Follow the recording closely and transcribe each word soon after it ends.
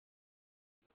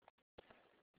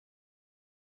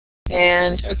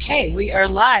And okay, we are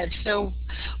live. So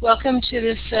welcome to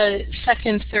this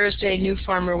second Thursday New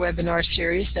Farmer webinar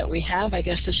series that we have. I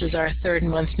guess this is our third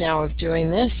month now of doing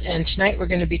this. And tonight we're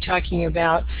going to be talking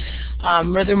about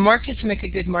whether markets make a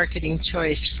good marketing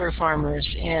choice for farmers.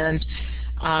 And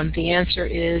the answer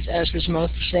is, as with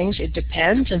most things, it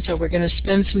depends. And so we're going to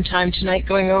spend some time tonight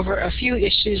going over a few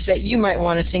issues that you might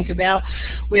want to think about.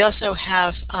 We also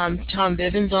have Tom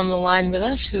Bivens on the line with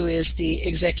us, who is the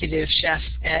executive chef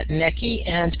at NECI,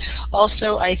 and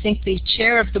also, I think, the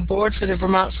chair of the board for the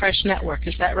Vermont Fresh Network.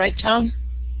 Is that right, Tom?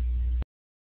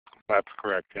 That's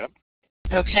correct, yep.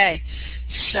 Okay.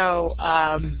 So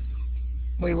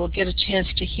we will get a chance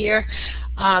to hear.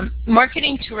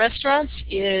 Marketing to restaurants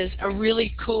is a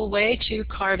really cool way to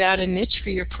carve out a niche for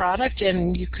your product,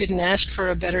 and you couldn't ask for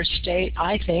a better state,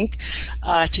 I think,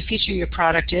 to feature your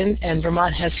product in. And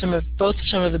Vermont has both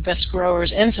some of the best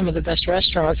growers and some of the best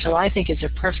restaurants, so I think it's a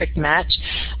perfect match.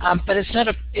 But it's not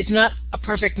a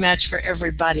perfect match for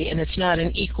everybody, and it's not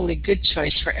an equally good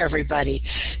choice for everybody.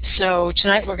 So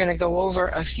tonight we're going to go over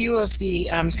a few of the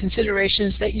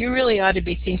considerations that you really ought to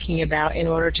be thinking about in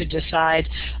order to decide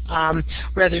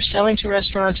whether selling to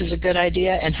restaurants is a good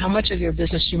idea and how much of your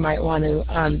business you might want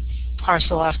to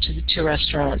parcel off to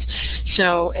restaurants.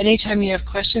 So anytime you have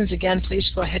questions, again, please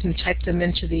go ahead and type them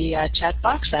into the chat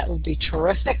box. That would be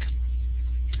terrific.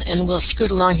 And we'll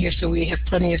scoot along here so we have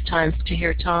plenty of time to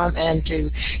hear Tom and to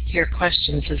hear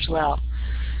questions as well.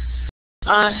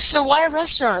 So why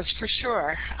restaurants? For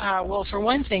sure. Well, for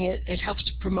one thing, it helps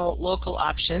to promote local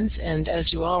options, and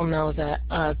as you all know, that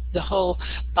the whole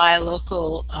buy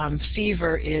local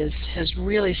fever has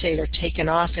really taken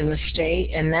off in the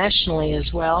state and nationally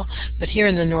as well. But here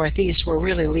in the Northeast, we're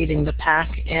really leading the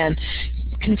pack, and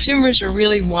consumers are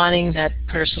really wanting that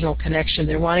personal connection.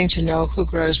 They're wanting to know who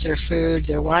grows their food.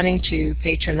 They're wanting to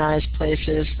patronize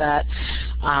places that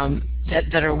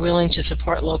are willing to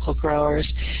support local growers.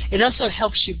 It also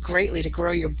helps you greatly to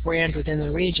grow your brand within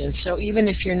the region. So even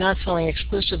if you're not selling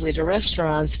exclusively to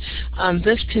restaurants,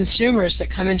 those consumers that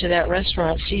come into that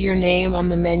restaurant see your name on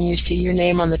the menu, see your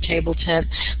name on the table tent.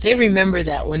 They remember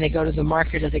that when they go to the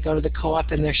market or they go to the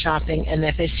co-op and they're shopping, and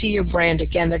if they see your brand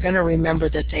again, they're going to remember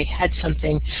that they had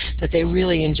something that they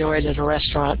really enjoyed at a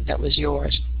restaurant that was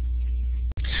yours.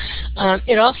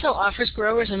 It also offers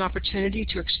growers an opportunity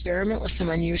to experiment with some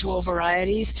unusual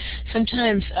varieties.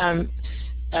 Sometimes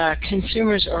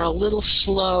consumers are a little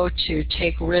slow to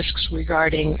take risks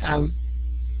regarding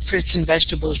fruits and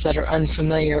vegetables that are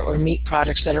unfamiliar or meat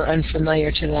products that are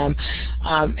unfamiliar to them.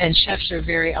 And chefs are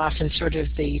very often sort of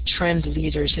the trend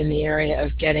leaders in the area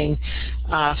of getting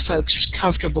folks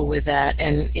comfortable with that.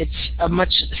 And it's a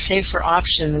much safer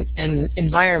option and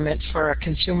environment for a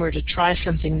consumer to try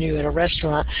something new at a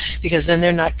restaurant, because then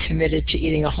they're not committed to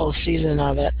eating a whole season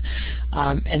of it.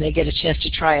 And they get a chance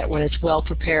to try it when it's well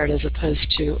prepared, as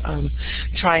opposed to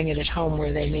trying it at home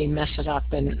where they may mess it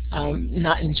up and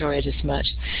not enjoy it as much.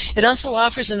 It also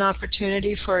offers an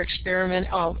opportunity for experiment.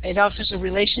 It offers a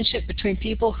relationship between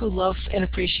people who love and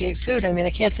appreciate food. I mean, I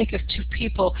can't think of two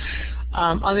people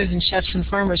other than chefs and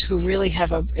farmers who really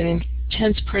have an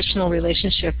intense personal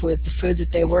relationship with the food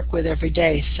that they work with every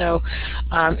day. So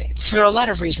for a lot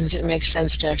of reasons, it makes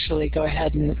sense to actually go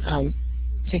ahead and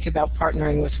think about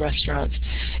partnering with restaurants.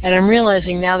 And I'm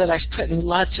realizing now that I've put in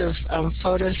lots of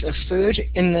photos of food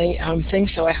in the thing,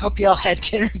 so I hope you all had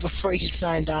dinner before you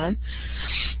signed on.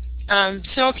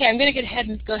 So okay, I'm going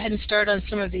to go ahead and start on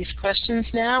some of these questions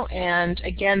now. And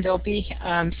again, there'll be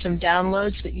some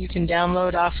downloads that you can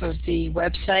download off of the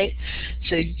website,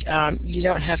 so you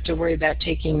don't have to worry about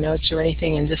taking notes or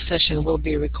anything, and this session will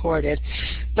be recorded.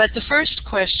 But the first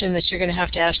question that you're going to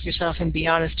have to ask yourself and be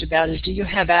honest about is, do you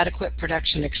have adequate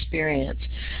production experience?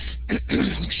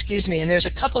 Excuse me. And there's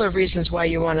a couple of reasons why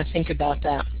you want to think about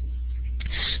that.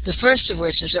 The first of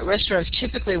which is that restaurants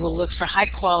typically will look for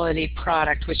high-quality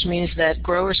product, which means that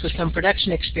growers with some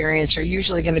production experience are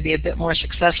usually going to be a bit more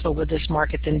successful with this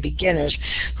market than beginners,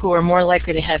 who are more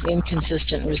likely to have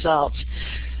inconsistent results.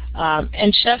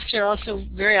 And chefs are also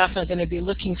very often going to be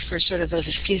looking for sort of those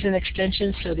season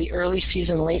extensions, so the early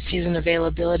season, late season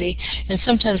availability, and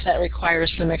sometimes that requires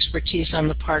some expertise on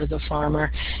the part of the farmer.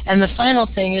 And the final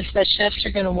thing is that chefs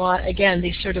are going to want, again,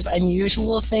 these sort of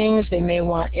unusual things. They may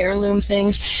want heirloom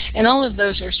things, and all of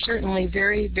those are certainly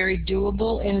very, very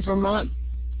doable in Vermont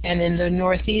and in the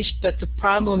Northeast, but the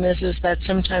problem is that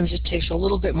sometimes it takes a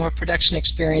little bit more production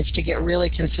experience to get really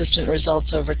consistent results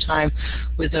over time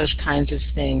with those kinds of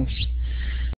things.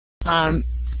 And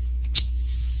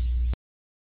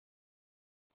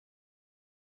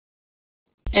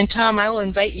Tom, I will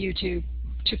invite you to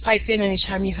pipe in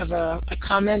anytime you have a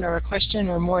comment or a question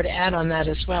or more to add on that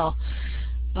as well.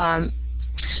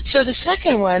 So the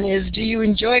second one is, do you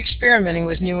enjoy experimenting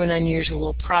with new and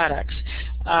unusual products?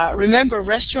 Remember,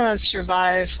 restaurants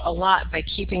survive a lot by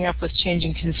keeping up with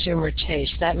changing consumer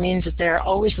tastes. That means that they're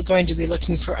always going to be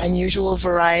looking for unusual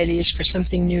varieties, for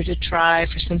something new to try,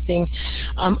 for something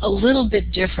a little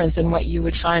bit different than what you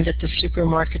would find at the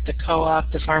supermarket, the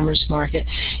co-op, the farmer's market.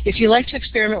 If you like to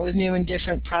experiment with new and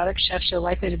different products, chefs are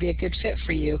likely to be a good fit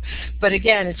for you. But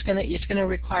again, it's going to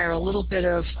require a little bit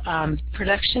of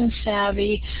production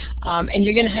savvy, and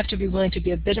you're going to have to be willing to be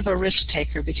a bit of a risk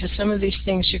taker, because some of these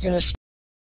things you're going to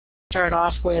start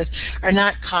off with are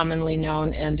not commonly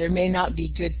known, and there may not be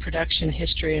good production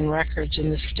history and records in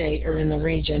the state or in the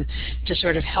region to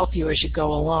sort of help you as you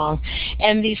go along.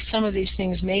 And some of these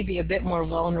things may be a bit more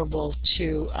vulnerable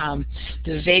to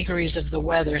the vagaries of the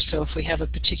weather. So if we have a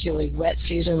particularly wet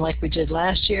season like we did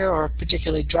last year, or a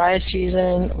particularly dry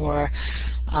season, or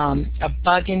a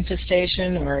bug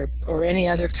infestation, or any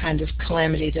other kind of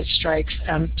calamity that strikes,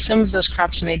 some of those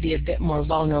crops may be a bit more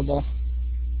vulnerable.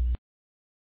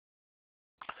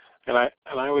 And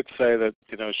I would say that,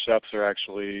 you know, chefs are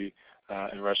actually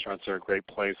and restaurants are a great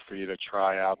place for you to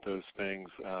try out those things.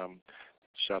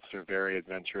 Chefs are very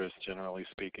adventurous, generally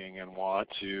speaking, and want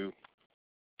to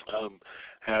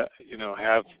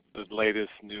have the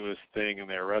latest, newest thing in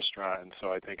their restaurant. And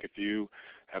so I think if you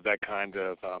have that kind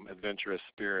of adventurous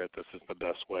spirit, this is the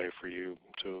best way for you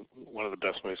to, one of the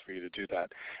best ways for you to do that.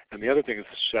 And the other thing is,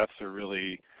 chefs are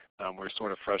really, we're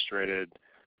sort of frustrated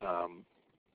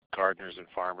gardeners and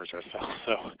farmers ourselves.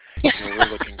 So we're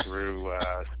looking through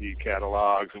seed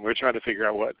catalogs, and we're trying to figure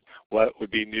out what would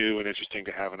be new and interesting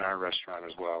to have in our restaurant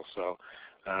as well. So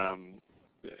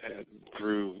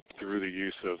through the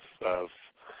use of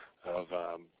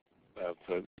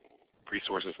the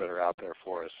resources that are out there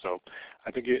for us. So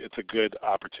I think it's a good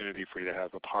opportunity for you to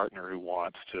have a partner who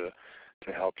wants to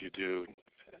help you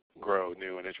grow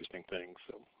new and interesting things.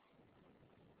 So.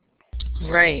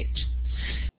 Right.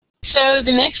 So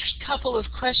the next couple of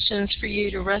questions for you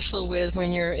to wrestle with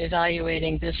when you're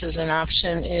evaluating this as an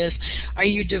option is, are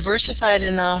you diversified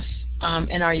enough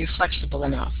and are you flexible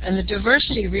enough? And the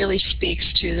diversity really speaks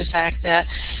to the fact that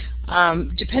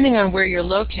depending on where you're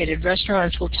located,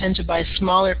 restaurants will tend to buy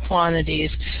smaller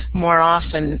quantities more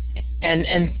often, and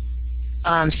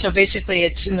so basically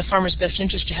it's in the farmer's best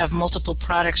interest to have multiple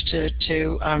products to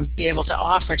be able to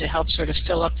offer to help sort of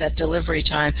fill up that delivery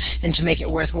time and to make it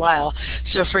worthwhile.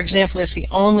 So for example, if the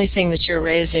only thing that you're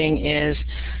raising is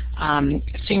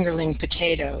fingerling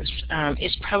potatoes,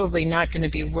 it's probably not going to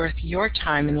be worth your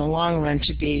time in the long run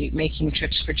to be making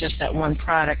trips for just that one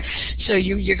product. So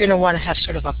you're going to want to have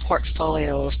sort of a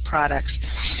portfolio of products.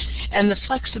 And the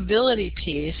flexibility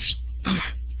piece,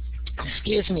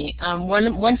 excuse me,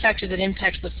 one factor that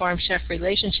impacts the farm-chef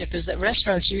relationship is that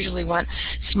restaurants usually want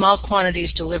small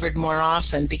quantities delivered more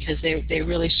often, because they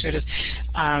really sort of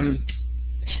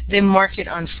they market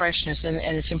on freshness, and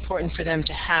it's important for them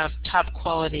to have top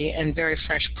quality and very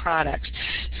fresh products.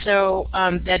 So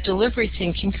that delivery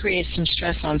thing can create some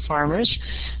stress on farmers.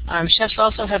 Chefs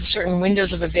also have certain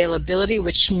windows of availability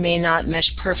which may not mesh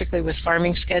perfectly with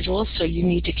farming schedules, so you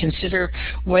need to consider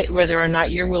whether or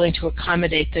not you're willing to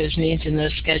accommodate those needs in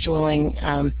those scheduling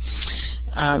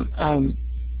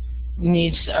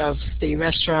needs of the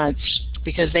restaurants,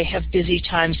 because they have busy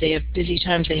times, they have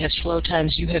slow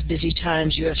times, you have busy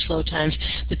times, you have slow times.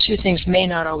 The two things may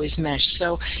not always mesh.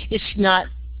 So it's not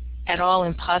at all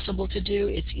impossible to do.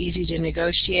 It's easy to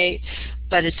negotiate,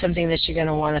 but it's something that you're going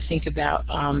to want to think about.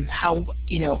 How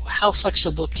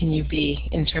flexible can you be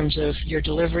in terms of your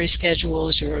delivery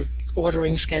schedules, your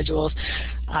ordering schedules.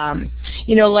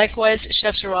 Likewise,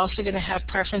 chefs are also going to have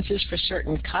preferences for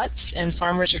certain cuts, and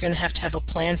farmers are going to have a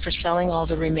plan for selling all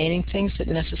the remaining things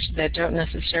that don't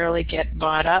necessarily get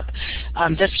bought up.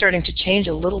 That's starting to change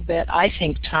a little bit, I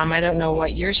think, Tom. I don't know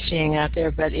what you're seeing out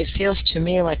there, but it feels to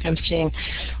me like I'm seeing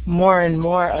more and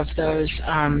more of those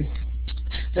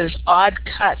odd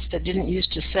cuts that didn't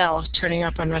used to sell turning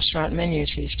up on restaurant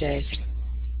menus these days.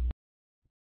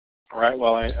 Right.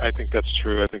 Well, I think that's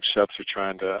true. I think chefs are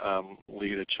trying to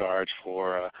lead a charge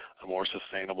for a more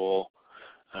sustainable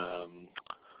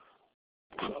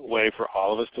way for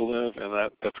all of us to live,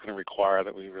 and that's going to require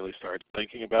that we really start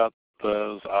thinking about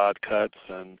those odd cuts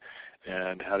and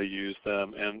how to use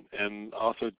them, and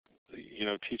also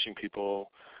teaching people.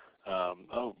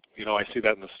 I see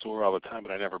that in the store all the time,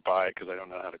 but I never buy it because I don't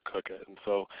know how to cook it. And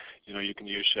so, you can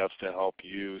use chefs to help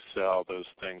you sell those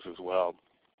things as well.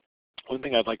 One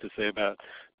thing I'd like to say about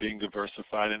being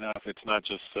diversified enough, it's not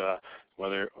just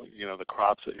whether, the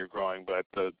crops that you're growing, but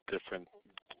the different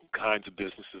kinds of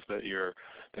businesses that you're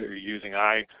using.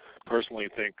 I personally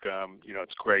think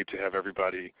it's great to have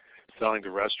everybody selling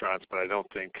to restaurants, but I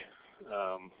don't think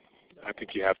I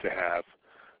think you have to have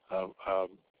a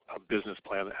business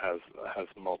plan that has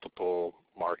multiple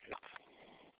markets.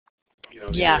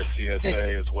 Yeah. Either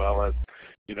CSA as well as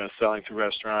selling to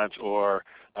restaurants, or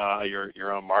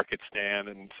your own market stand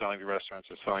and selling to restaurants,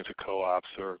 or selling to co-ops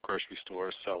or grocery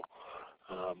stores. So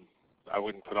I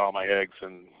wouldn't put all my eggs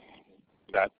in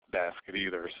that basket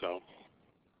either. So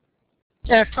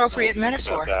an appropriate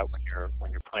metaphor. About that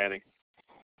when you're planning.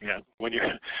 Yeah, when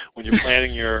you're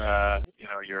planning your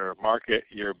your market,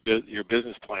 your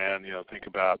business plan, think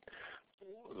about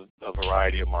a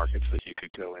variety of markets that you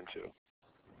could go into.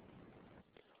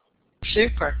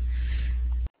 Super.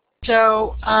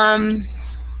 So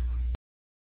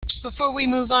before we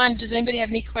move on, does anybody have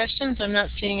any questions? I'm not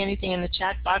seeing anything in the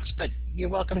chat box, but you're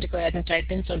welcome to go ahead and type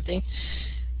in something.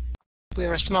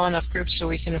 We're a small enough group so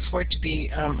we can afford to be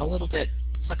a little bit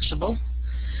flexible.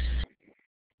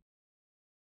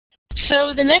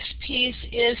 So the next piece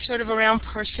is sort of around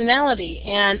personality,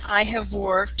 and I have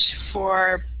worked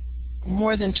for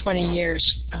more than 20 years,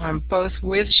 both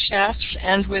with chefs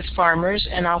and with farmers,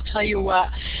 and I'll tell you what,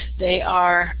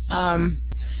 they're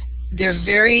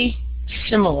very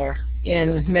similar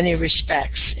in many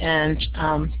respects, and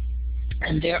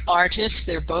they're artists.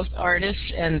 They're both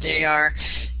artists, and they are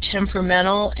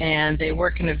temperamental, and they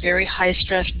work in a very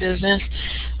high-stress business,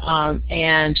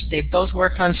 and they both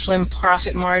work on slim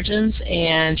profit margins,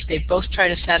 and they both try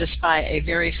to satisfy a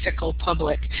very fickle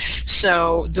public.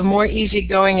 So the more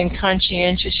easygoing and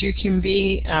conscientious you can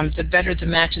be, the better the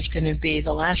match is going to be.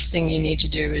 The last thing you need to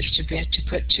do is to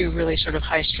put two really sort of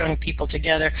high-strung people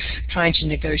together trying to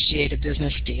negotiate a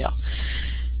business deal.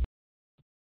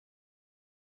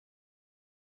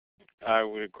 I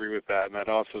would agree with that, and I'd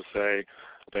also say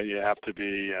that you have to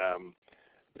be,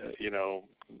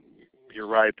 you're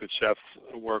right that chefs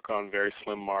work on very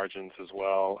slim margins as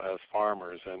well as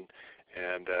farmers,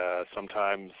 and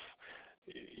sometimes,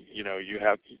 you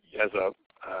have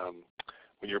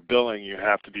when you're billing, you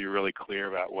have to be really clear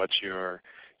about what your,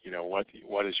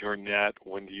 what is your net,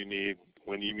 when do you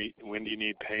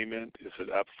need payment? Is it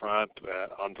upfront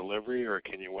on delivery, or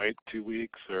can you wait 2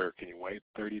 weeks, or can you wait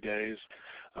 30 days?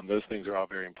 Those things are all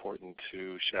very important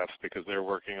to chefs because they're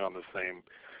working on the same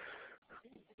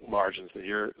margins that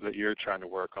you're trying to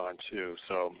work on too.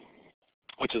 So,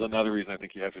 which is another reason I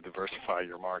think you have to diversify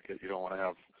your market. You don't want to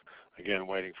have, again,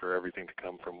 waiting for everything to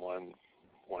come from one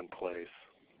place.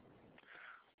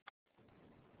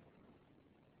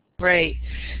 Great.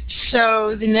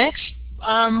 So the next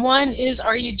one is,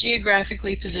 are you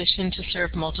geographically positioned to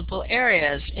serve multiple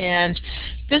areas? And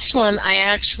this one I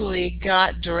actually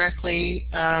got directly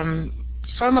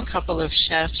from a couple of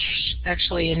chefs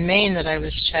actually in Maine that I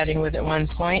was chatting with at one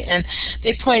point, and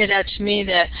they pointed out to me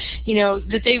that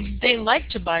that they like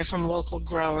to buy from local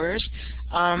growers,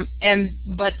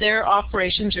 but their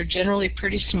operations are generally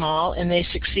pretty small, and they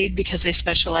succeed because they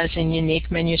specialize in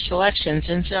unique menu selections.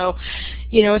 And so,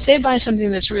 if they buy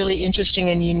something that's really interesting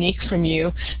and unique from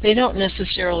you, they don't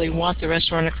necessarily want the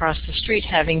restaurant across the street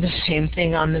having the same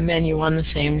thing on the menu on the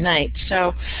same night.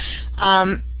 So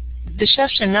the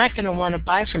chefs are not going to want to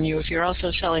buy from you if you're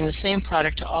also selling the same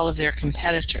product to all of their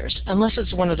competitors, unless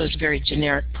it's one of those very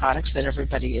generic products that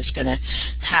everybody is going to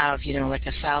have, like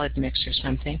a salad mix or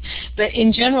something. But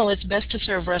in general, it's best to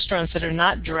serve restaurants that are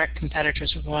not direct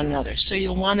competitors with one another. So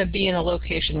you'll want to be in a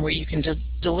location where you can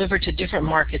deliver to different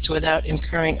markets without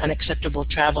incurring unacceptable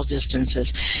travel distances.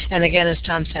 And again, as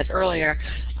Tom said earlier,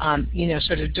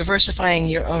 sort of diversifying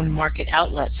your own market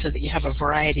outlets so that you have a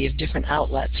variety of different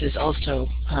outlets is also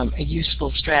a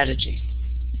useful strategy.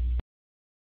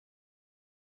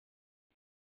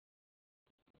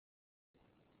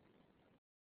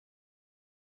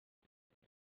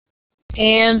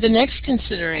 And the next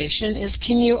consideration is,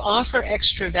 can you offer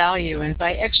extra value? And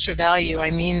by extra value,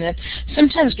 I mean that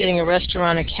sometimes getting a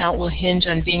restaurant account will hinge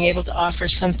on being able to offer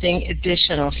something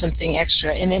additional, something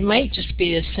extra. And it might just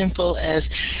be as simple as,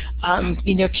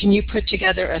 can you put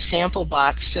together a sample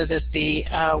box so that the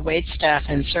wait staff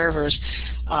and servers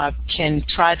can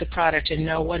try the product and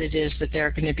know what it is that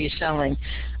they're going to be selling?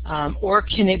 Or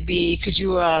could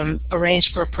you arrange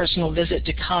for a personal visit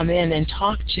to come in and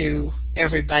talk to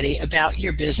everybody about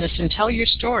your business and tell your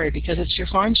story, because it's your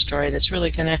farm story that's really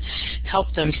going to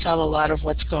help them sell a lot of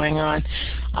what's going on.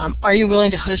 Are you willing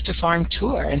to host a farm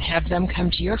tour and have them come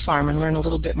to your farm and learn a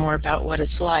little bit more about what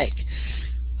it's like?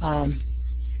 I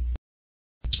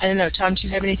don't know, Tom, do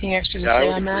you have anything extra to say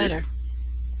on that? Or?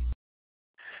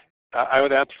 I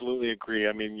would absolutely agree.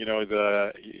 I mean, you know,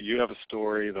 you have a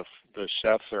story. The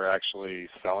chefs are actually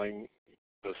selling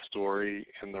the story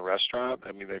in the restaurant.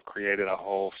 I mean, they've created a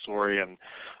whole story, and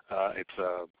it's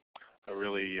a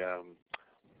really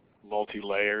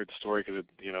multi-layered story because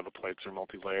you know the plates are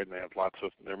multi-layered, and they have lots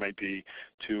of. There might be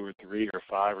 2 or 3 or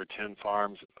 5 or 10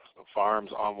 farms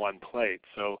on one plate.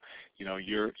 So you know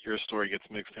your story gets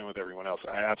mixed in with everyone else.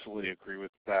 I absolutely agree with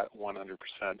that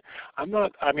 100%. I'm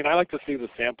not. I mean, I like to see the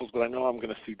samples, but I know I'm going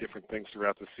to see different things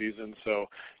throughout the season. So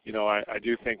you know, I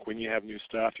do think when you have new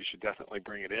stuff, you should definitely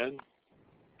bring it in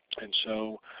and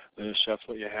show the chefs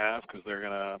what you have, because they're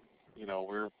gonna. You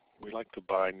know, we like to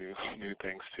buy new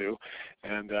things too,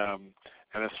 and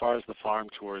as far as the farm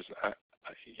tours,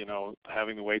 you know,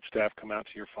 having the wait staff come out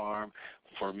to your farm.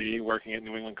 For me, working at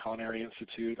New England Culinary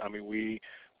Institute, I mean, we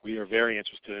are very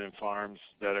interested in farms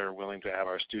that are willing to have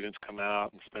our students come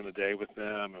out and spend the day with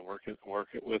them and work it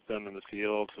with them in the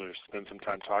field, or spend some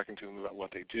time talking to them about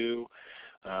what they do.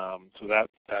 So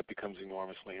that becomes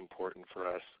enormously important for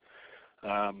us.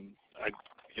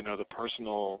 You know, the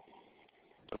personal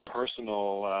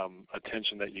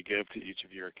attention that you give to each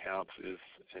of your accounts is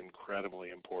incredibly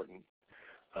important.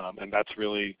 And that's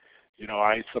really, you know,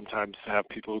 I sometimes have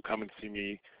people who come and see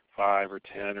me 5 or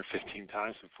 10 or 15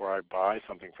 times before I buy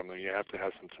something from them. You have to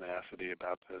have some tenacity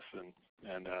about this, and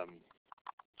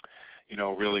you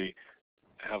know, really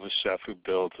have a chef who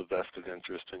builds a vested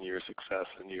interest in your success,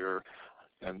 and you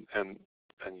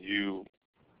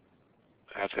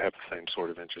have to have the same sort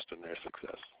of interest in their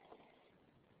success.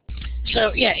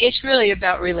 So yeah, it's really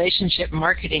about relationship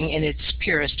marketing in its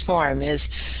purest form.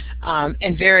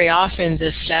 And very often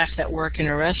the staff that work in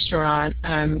a restaurant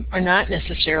are not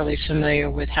necessarily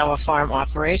familiar with how a farm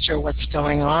operates or what's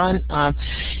going on.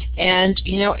 And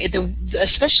you know,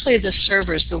 especially the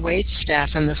servers, the wait staff,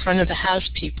 and the front of the house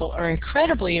people are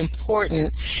incredibly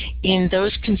important in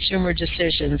those consumer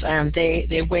decisions.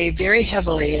 They weigh very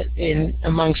heavily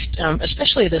amongst,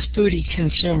 especially the foodie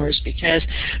consumers, because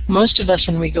most of us,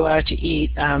 when we go out to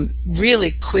eat,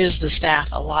 really quiz the staff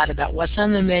a lot about what's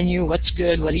on the menu, what's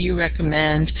good, what do you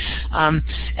recommend,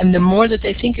 and the more that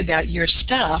they think about your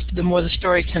stuff, the more the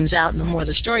story comes out, and the more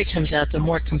the story comes out, the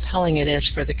more compelling it is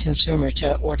for the consumer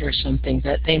to order something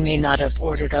that they may not have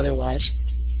ordered otherwise.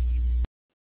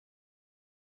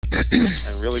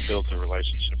 And really builds a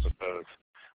relationship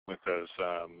with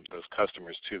those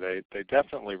customers too. They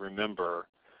definitely remember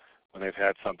when they've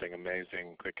had something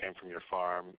amazing that came from your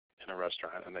farm in a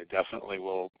restaurant, and they definitely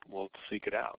will seek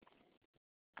it out.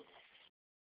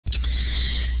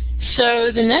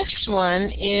 So the next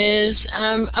one is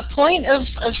a point of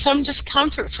some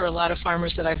discomfort for a lot of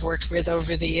farmers that I've worked with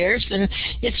over the years, and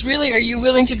it's really, are you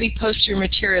willing to be post your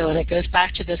material? And it goes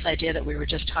back to this idea that we were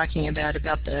just talking about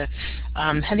the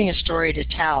having a story to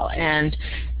tell, and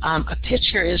a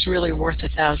picture is really worth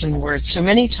 1,000 words. So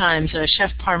many times a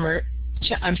chef-farmer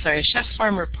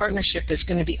partnership is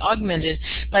going to be augmented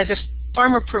by the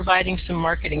farmer providing some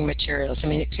marketing materials. I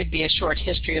mean, it could be a short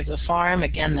history of the farm,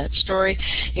 again, that story.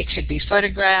 It could be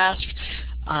photographs.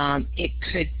 It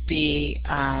could be,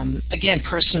 again,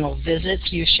 personal visits,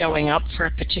 you showing up for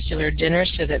a particular dinner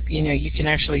so that, you know, you can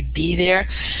actually be there.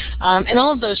 And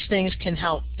all of those things can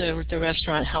help the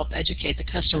restaurant help educate the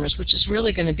customers, which is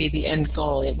really going to be the end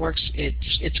goal.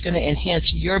 It's going to enhance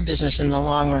your business in the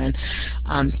long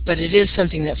run. But it is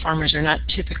something that farmers are not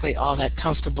typically all that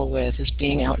comfortable with, is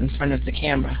being out in front of the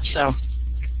camera. So.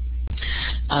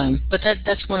 But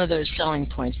that's one of those selling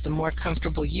points. The more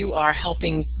comfortable you are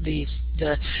helping the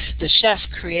chef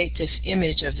create this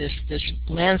image of this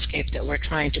landscape that we're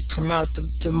trying to promote,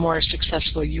 the more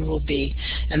successful you will be,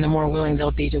 and the more willing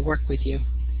they'll be to work with you.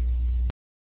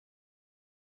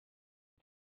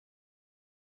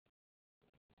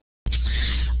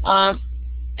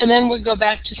 And then we go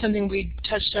back to something we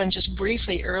touched on just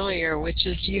briefly earlier, which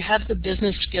is, do you have the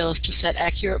business skills to set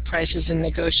accurate prices and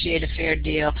negotiate a fair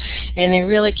deal? And I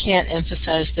really can't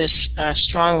emphasize this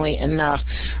strongly enough.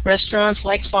 Restaurants,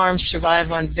 like farms,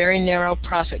 survive on very narrow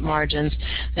profit margins.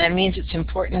 That means it's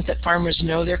important that farmers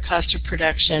know their cost of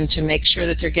production to make sure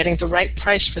that they're getting the right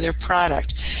price for their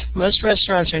product. Most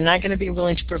restaurants are not going to be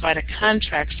willing to provide a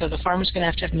contract, so the farmer's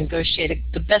going to have negotiate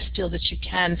the best deal that you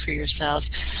can for yourself.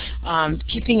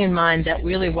 Keeping in mind that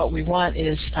really what we want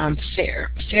is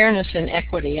fairness and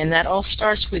equity, and that all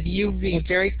starts with you being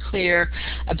very clear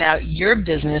about your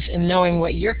business and knowing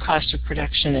what your cost of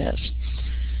production is.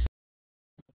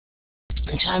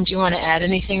 And Tom, do you want to add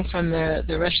anything from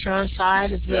the restaurant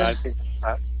side? Yeah, I think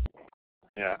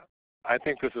I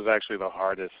think this is actually the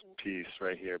hardest piece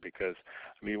right here because,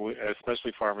 I mean,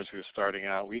 especially farmers who are starting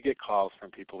out, we get calls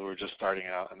from people who are just starting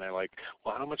out, and they're like,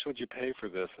 well, how much would you pay for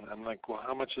this? And I'm like, well,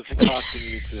 how much is it costing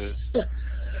you to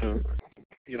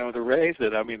raise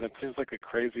it? I mean, that seems like a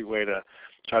crazy way to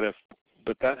try to,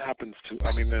 but that happens to,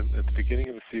 I mean, at the beginning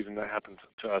of the season, that happens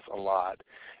to us a lot.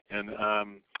 And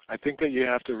I think that you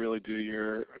have to really do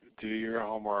your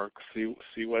homework, see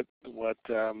what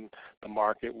the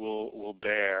market will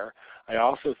bear. I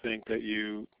also think that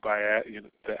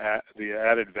the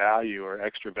added value or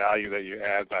extra value that you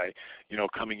add by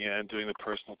coming in, doing the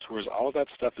personal tours, all of that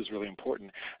stuff is really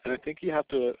important. And I think you have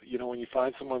to, when you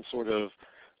find someone sort of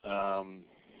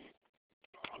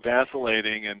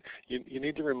vacillating, and you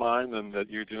need to remind them that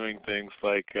you're doing things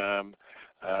like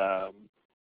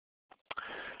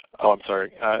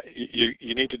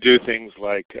you need to do things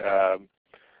like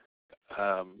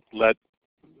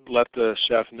let the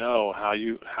chef know how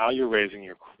you're raising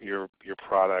your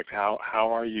product. How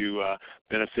are you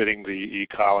benefiting the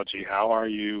ecology? How are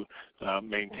you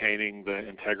maintaining the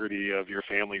integrity of your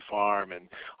family farm? And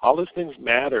all those things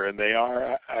matter, and they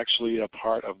are actually a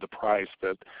part of the price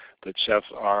that chefs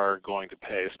are going to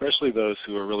pay, especially those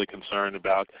who are really concerned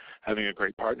about having a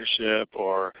great partnership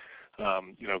or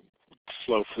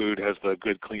slow food has the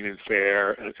good, clean, and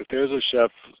fair. And if there's a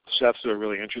chefs who are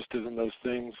really interested in those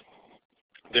things,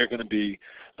 they're going to be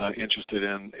interested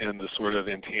in the sort of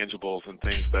intangibles and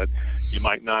things that you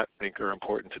might not think are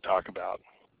important to talk about.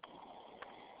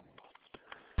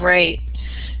 Right.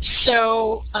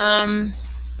 So,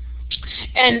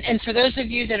 and for those of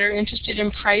you that are interested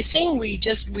in pricing, we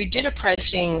did a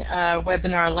pricing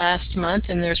webinar last month,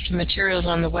 and there's some materials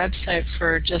on the website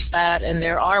for just that. And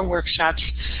there are workshops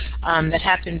that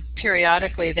happen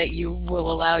periodically that will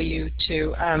allow you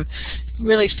to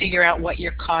really figure out what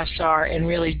your costs are and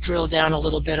really drill down a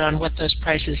little bit on what those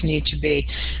prices need to be.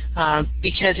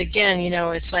 Because again,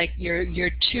 it's like you're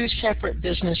two separate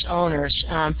business owners.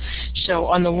 So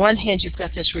on the one hand, you've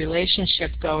got this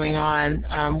relationship going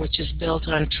on, which is built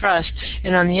on trust,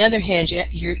 and on the other hand,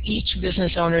 you're each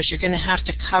business owners. You're going to have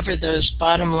to cover those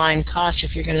bottom line costs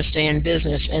if you're going to stay in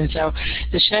business. And so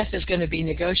the chef is going to be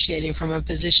negotiating from a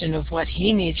position of what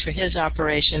he needs for his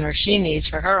operation or she needs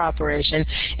for her operation,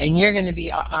 and you're going to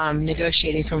be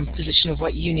negotiating from a position of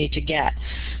what you need to get.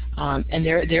 And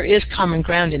there is common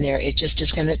ground in there. It just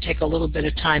is going to take a little bit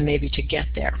of time maybe to get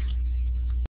there.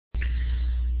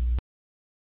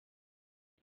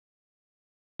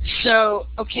 So,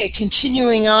 okay,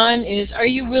 continuing on is, are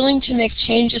you willing to make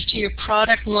changes to your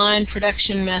product line,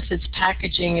 production methods,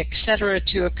 packaging, etc.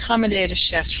 to accommodate a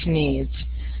chef's needs?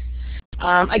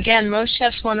 Again, most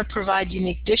chefs want to provide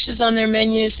unique dishes on their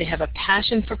menus. They have a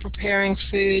passion for preparing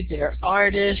food. They're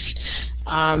artists.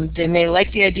 They may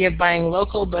like the idea of buying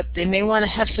local, but they may want to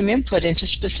have some input into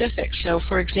specifics. So,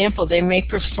 for example, they may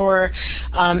prefer,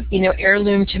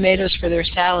 heirloom tomatoes for their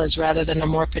salads rather than a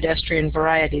more pedestrian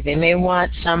variety. They may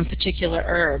want some particular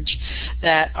herbs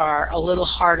that are a little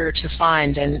harder to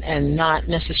find and not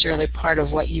necessarily part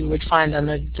of what you would find on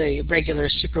the regular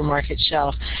supermarket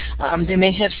shelf. They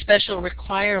may have special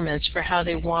requirements for how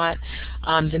they want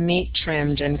the meat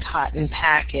trimmed and cut and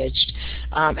packaged,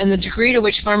 and the degree to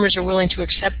which farmers are willing to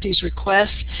accept these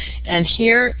requests. And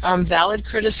here, valid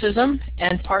criticism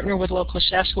and partner with local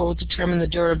chefs will determine the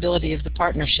durability of the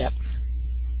partnership.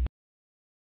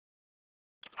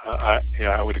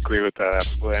 I would agree with that,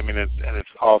 absolutely. I mean, it's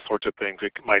all sorts of things.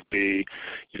 It might be,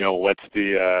 what's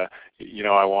the,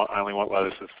 I only want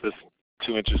lettuce that's this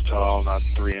 2 inches tall, not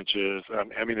 3 inches.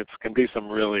 I mean, it can be some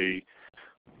really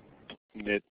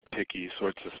nitpicky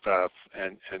sorts of stuff,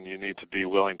 and you need to be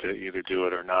willing to either do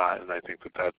it or not. And I think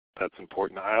that's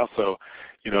important. I also,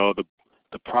 the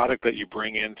product that you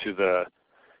bring into the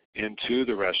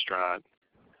restaurant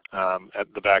at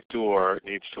the back door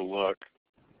needs to look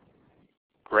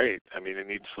great. I mean, it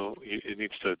needs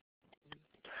to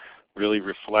really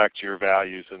reflect your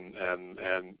values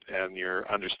and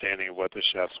your understanding of what the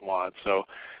chefs want. So,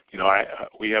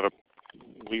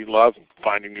 we love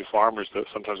finding new farmers that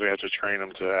sometimes we have to train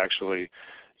them to actually,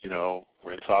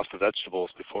 rinse off the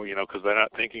vegetables before, because they're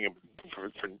not thinking of, for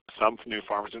some new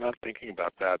farmers, they're not thinking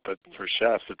about that. But for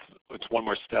chefs, it's one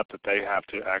more step that they have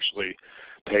to actually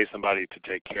pay somebody to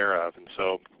take care of. And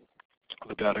so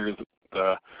the better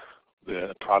the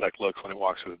product looks when it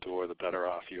walks through the door, the better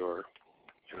off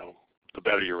the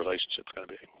better your relationship's going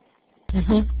to be.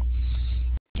 Mm-hmm.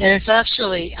 And it's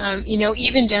actually,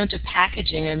 even down to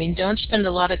packaging. I mean, don't spend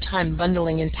a lot of time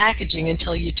bundling and packaging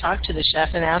until you talk to the chef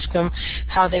and ask them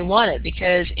how they want it,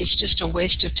 because it's just a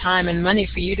waste of time and money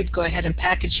for you to go ahead and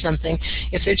package something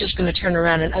if they're just going to turn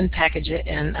around and unpackage it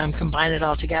and combine it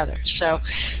all together. So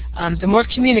the more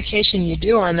communication you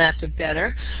do on that, the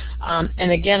better.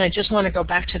 And again, I just want to go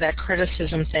back to that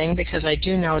criticism thing, because I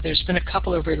do know there's been a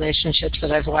couple of relationships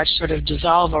that I've watched sort of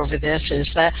dissolve over this, is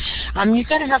that you've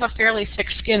got to have a fairly thick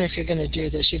skin if you're going to do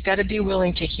this. You've got to be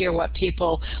willing to hear what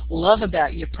people love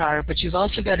about your product, but you've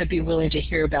also got to be willing to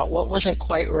hear about what wasn't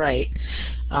quite right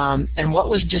and what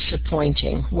was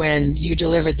disappointing when you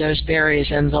delivered those berries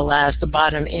and the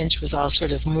bottom inch was all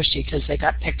sort of mushy because they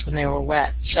got picked when they were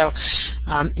wet. So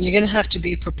you're going to have to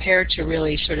be prepared to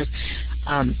really sort of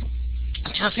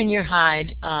toughen your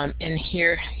hide and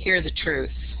hear the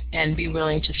truth, and be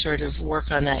willing to sort of work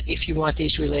on that if you want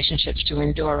these relationships to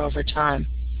endure over time.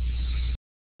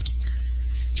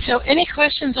 So any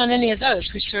questions on any of those?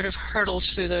 We sort of hurtled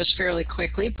through those fairly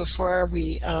quickly before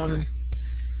we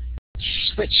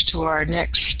switch to our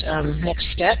next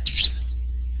steps.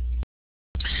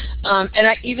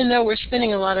 And even though we're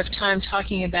spending a lot of time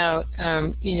talking about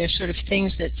sort of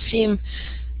things that seem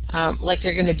like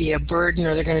they're going to be a burden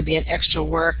or they're going to be an extra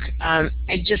work, I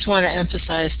just want to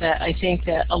emphasize that I think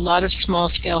that a lot of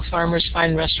small-scale farmers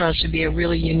find restaurants to be a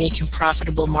really unique and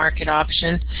profitable market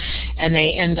option, and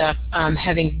they end up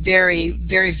having very,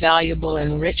 very valuable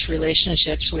and rich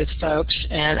relationships with folks,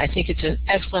 and I think it's an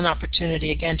excellent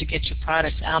opportunity, again, to get your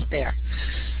products out there.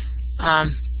 I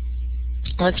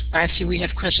see we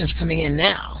have questions coming in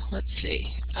now. Let's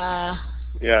see.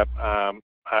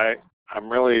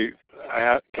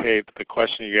 Kate, the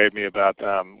question you gave me about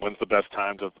when's the best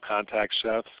time to contact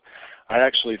chefs, I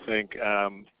actually think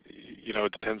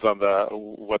it depends on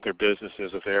what their business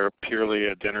is. If they're purely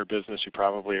a dinner business, you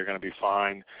probably are going to be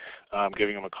fine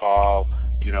giving them a call,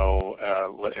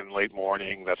 in late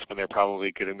morning. That's when they're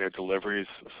probably getting their deliveries.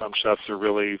 Some chefs are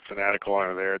really fanatical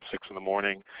and are there at 6 in the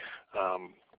morning.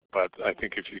 But I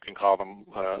think if you can call them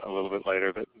a little bit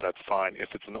later, that's fine. If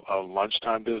it's a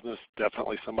lunchtime business,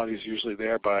 definitely somebody's usually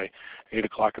there by 8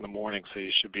 o'clock in the morning, so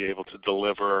you should be able to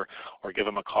deliver or give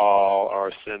them a call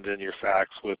or send in your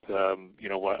fax with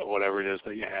whatever it is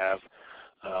that you have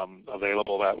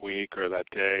available that week or that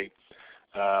day.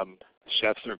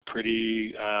 Chefs are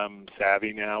pretty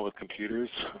savvy now with computers.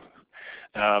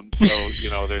 So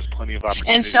there's plenty of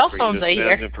opportunities and cell phones, for you to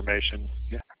send information.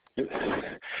 Yeah.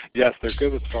 Yes, they're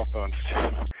good with cell phones too.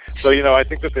 So I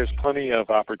think that there's plenty of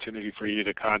opportunity for you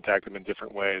to contact them in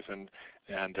different ways, and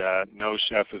no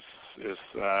chef is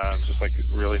just like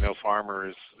really no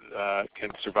farmer can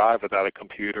survive without a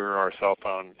computer or a cell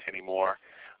phone anymore.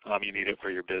 You need it for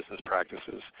your business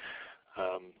practices.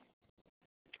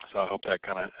 So I hope that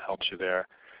kind of helps you there.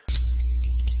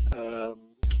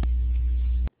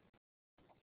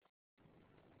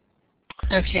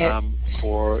 Okay.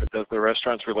 Does the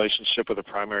restaurant's relationship with the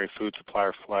primary food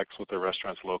supplier flex with the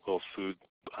restaurant's local food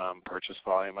purchase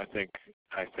volume? I think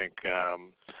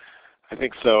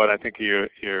so, and I think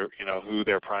who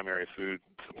their primary food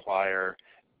supplier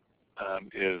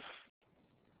is.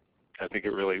 I think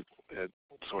it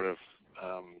sort of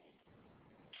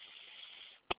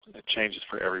it changes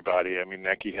for everybody. I mean,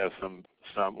 Necki has some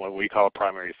what we call a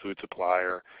primary food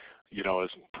supplier.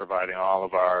 Is providing all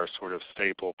of our sort of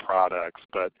staple products,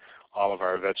 but all of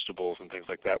our vegetables and things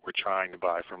like that we're trying to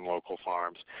buy from local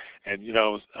farms. And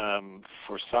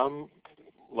for some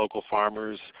local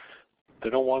farmers, they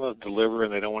don't want to deliver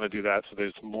and they don't want to do that, so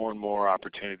there's more and more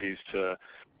opportunities to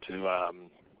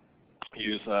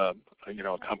use a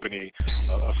company,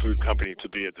 a food company, to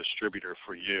be a distributor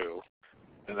for you,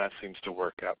 and that seems to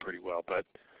work out pretty well. But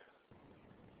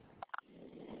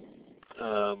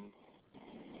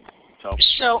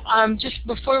So just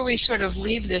before we sort of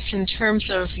leave this, in terms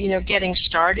of getting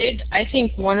started, I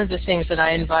think one of the things that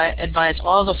I advise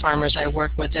all the farmers I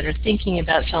work with that are thinking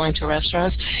about selling to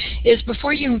restaurants is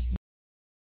before you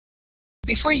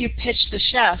pitch the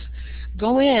chef,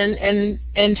 go in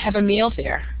and have a meal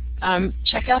there.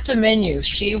 Check out the menu,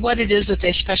 see what it is that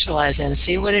they specialize in,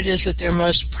 see what it is that they're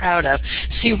most proud of,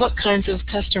 see what kinds of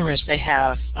customers they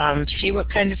have, see what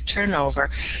kind of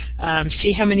turnover,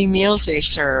 see how many meals they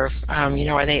serve.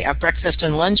 Are they a breakfast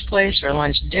and lunch place or a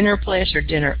lunch dinner place or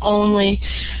dinner only?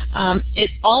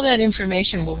 All that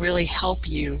information will really help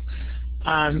you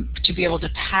to be able to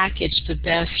package the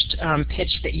best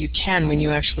pitch that you can when you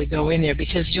actually go in there,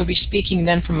 because you'll be speaking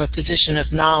then from a position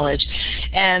of knowledge.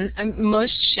 And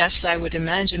most chefs, I would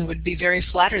imagine, would be very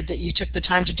flattered that you took the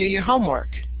time to do your homework.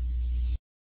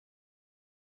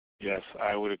 Yes,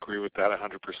 I would agree with that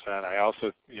 100%. I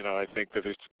also, I think that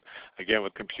it's, again,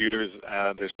 with computers,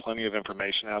 there's plenty of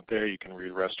information out there. You can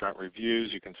read restaurant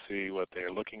reviews. You can see what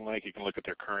they're looking like. You can look at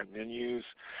their current menus.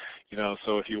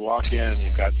 So if you walk in,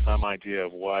 you've got some idea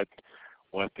of what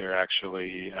they're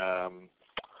actually,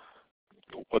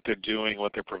 what they're doing,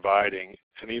 what they're providing.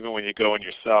 And even when you go in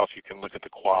yourself, you can look at the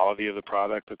quality of the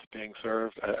product that's being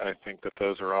served. I think that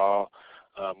those are all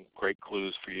great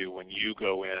clues for you when you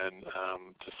go in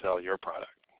to sell your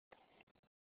product.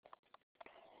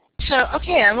 So,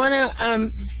 okay, I want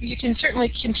to, you can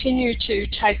certainly continue to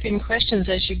type in questions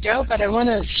as you go, but I want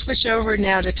to switch over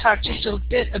now to talk just a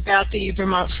bit about the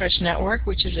Vermont Fresh Network,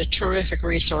 which is a terrific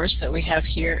resource that we have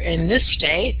here in this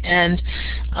state. And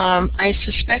I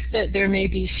suspect that there may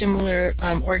be similar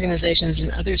organizations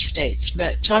in other states.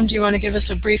 But Tom, do you want to give us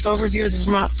a brief overview of the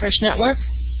Vermont Fresh Network?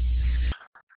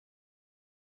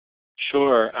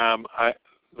 Sure.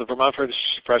 The Vermont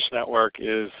Fresh Network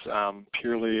is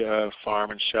purely a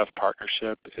farm and chef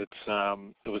partnership. It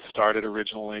was started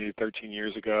originally 13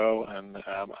 years ago, and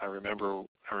I remember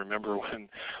when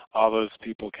all those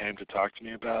people came to talk to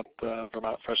me about the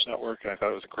Vermont Fresh Network, and I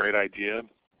thought it was a great idea.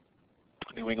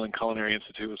 New England Culinary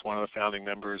Institute was one of the founding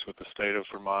members with the state of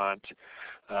Vermont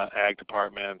Ag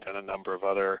Department and a number of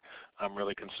other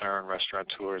really concerned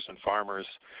restaurateurs and farmers.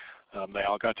 They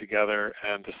all got together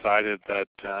and decided that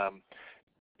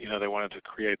they wanted to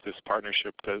create this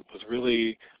partnership that was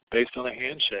really based on a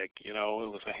handshake. It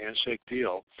was a handshake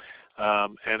deal,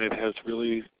 and it has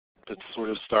really sort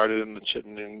of started in the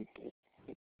Chittenden,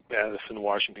 Madison,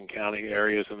 Washington County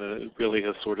areas, and then it really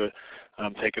has sort of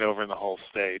taken over in the whole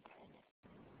state.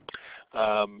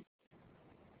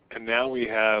 And now we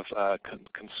have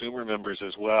consumer members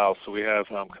as well. So we have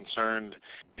concerned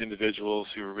individuals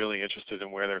who are really interested in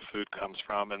where their food comes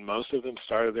from. And most of them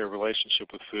started their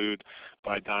relationship with food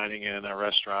by dining in a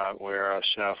restaurant where a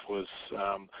chef was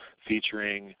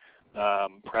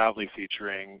proudly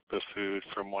featuring the food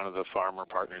from one of the farmer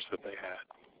partners that they had.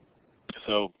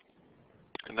 So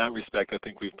in that respect, I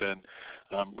think we've been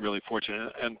really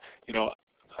fortunate. And,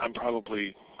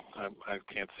 I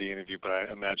can't see any of you, but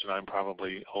I imagine I'm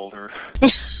probably older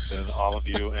than all of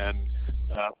you. And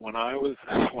when I was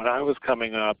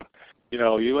coming up,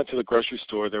 you went to the grocery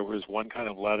store. There was one kind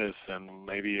of lettuce and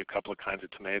maybe a couple of kinds of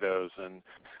tomatoes, and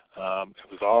it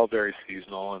was all very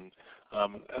seasonal. And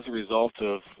as a result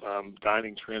of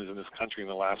dining trends in this country in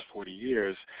the last 40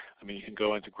 years, you can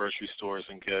go into grocery stores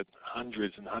and get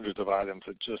hundreds and hundreds of items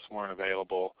that just weren't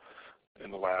available in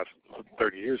the last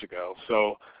 30 years ago.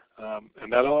 So.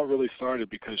 And that all really started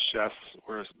because chefs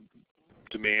were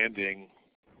demanding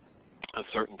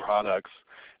certain products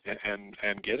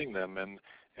and getting them,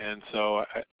 and so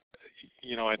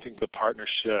I think the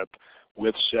partnership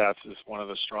with chefs is one of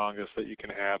the strongest that you can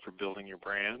have for building your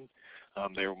brand.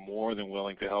 They are more than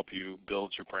willing to help you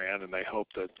build your brand, and they hope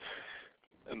that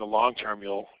in the long term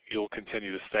you'll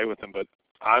continue to stay with them. But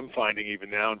I'm finding even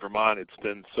now in Vermont, it's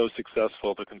been so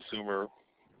successful, the consumer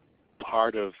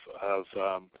part of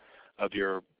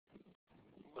your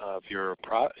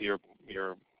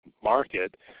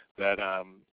market, that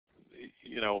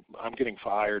I'm getting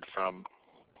fired from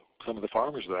some of the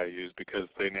farmers that I use because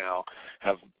they now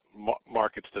have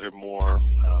markets that are more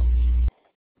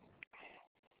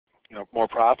more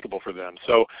profitable for them.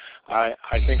 So I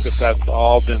think that's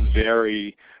all been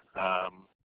very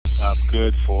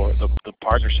good for the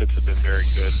partnerships have been very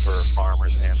good for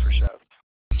farmers and for chefs.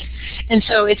 And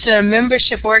so it's a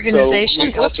membership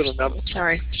organization. So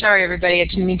sorry everybody, I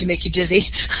didn't mean to make you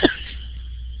dizzy.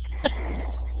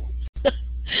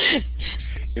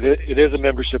 It is a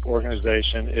membership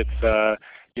organization. It's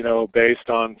based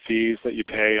on fees that you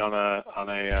pay on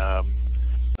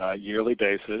a yearly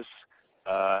basis.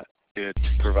 It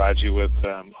provides you with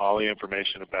all the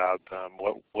information about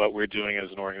what we're doing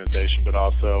as an organization, but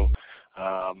also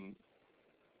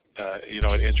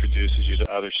it introduces you to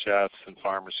other chefs and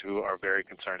farmers who are very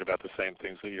concerned about the same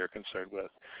things that you're concerned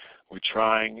with. We're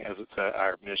trying, as it's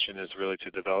our mission is really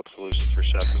to develop solutions for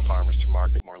chefs and farmers to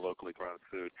market more locally grown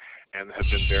food, and have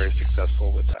been very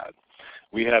successful with that.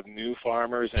 We have new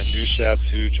farmers and new chefs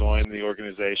who join the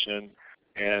organization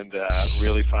and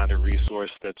really find a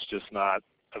resource that's just not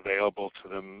available to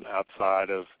them outside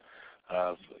of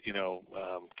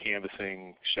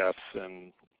canvassing chefs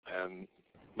and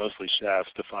mostly chefs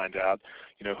to find out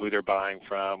who they're buying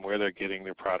from, where they're getting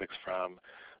their products from,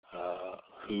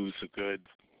 who's a good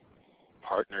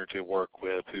partner to work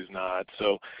with, who's not.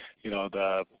 So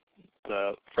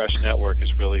the Fresh Network has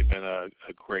really been a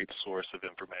great source of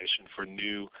information for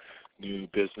new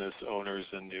business owners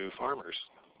and new farmers.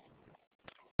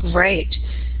 Great.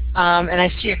 And I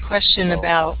see a question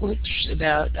about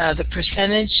the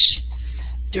percentage.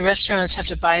 Do restaurants have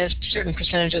to buy a certain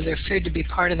percentage of their food to be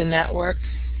part of the network?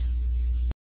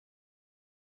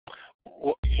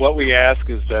 What we ask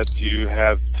is that you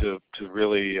have to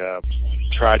really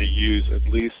try to use at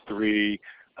least 3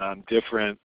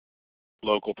 different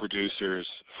local producers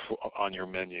on your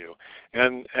menu,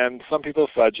 and some people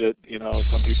fudge it.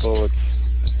 Some people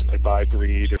they buy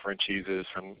 3 different cheeses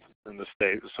from the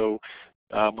state. So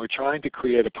we're trying to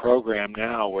create a program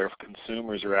now where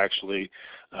consumers are actually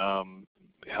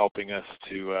helping us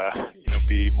to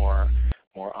be more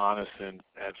honest and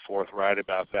forthright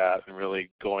about that, and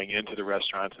really going into the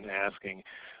restaurants and asking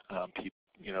people,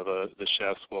 the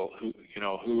chefs, well,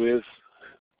 who is,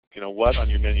 what on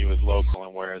your menu is local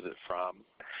and where is it from?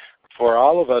 For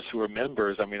all of us who are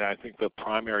members, I think the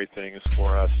primary thing is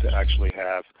for us to actually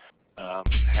have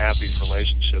these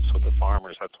relationships with the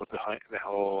farmers. That's what the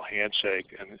whole handshake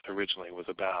originally was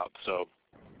about. So,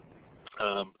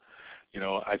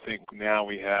 I think now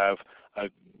we have a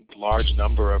large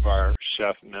number of our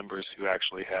chef members who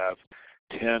actually have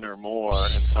 10 or more,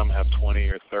 and some have 20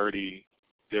 or 30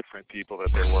 different people that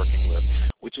they're working with,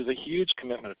 which is a huge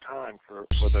commitment of time for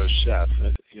those chefs.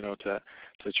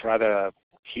 To try to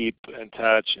keep in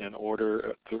touch and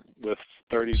order with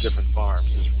 30 different farms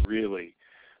is really,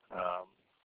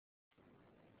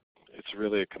 it's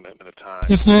really a commitment of time.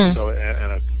 Mm-hmm. So,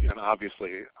 and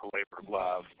obviously a labor of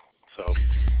love. So,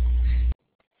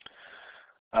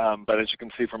 but as you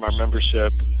can see from our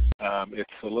membership,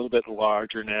 it's a little bit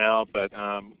larger now, but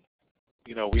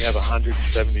we have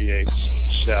 178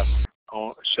 chefs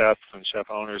and chef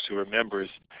owners who are members.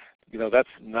 That's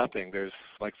nothing. There's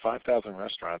like 5,000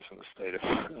 restaurants in the state of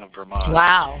Vermont.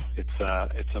 Wow. It's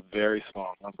a very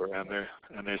small number, and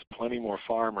there's plenty more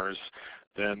farmers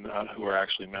than who are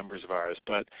actually members of ours.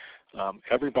 But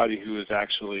everybody who is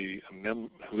actually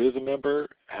who is a member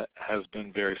has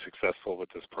been very successful with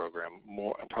this program.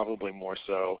 Probably more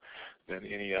so than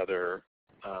any other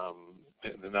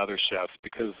than other chefs,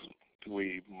 because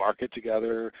we market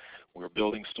together, we're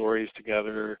building stories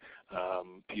together.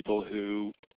 People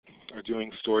who are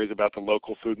doing stories about the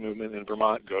local food movement in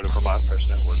Vermont go to Vermont Fresh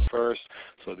Network first.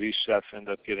 So these chefs end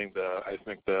up getting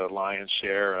the lion's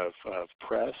share of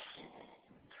press,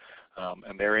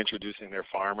 and they're introducing their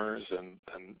farmers, and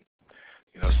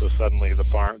so suddenly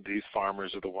these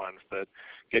farmers are the ones that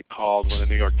get called when the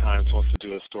New York Times wants to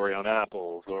do a story on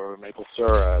apples or maple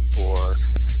syrup, or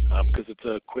because it's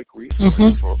a quick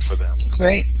resource for them.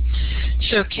 Great.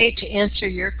 So, Kate, to answer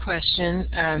your question,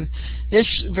 this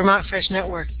Vermont Fresh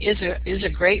Network is a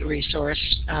great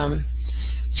resource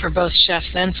for both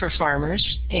chefs and for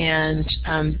farmers. And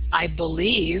I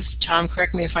believe, Tom,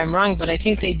 correct me if I'm wrong, but I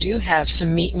think they do have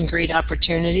some meet and greet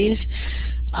opportunities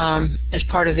as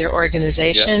part of their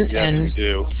organization, and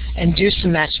do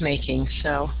some matchmaking.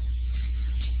 So.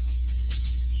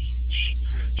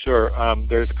 Sure.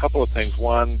 There's a couple of things.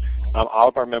 One, all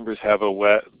of our members have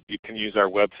you can use our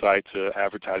website to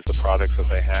advertise the products that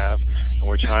they have, and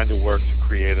we're trying to work to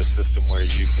create a system where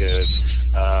you could,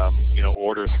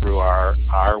 order through our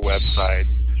website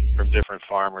from different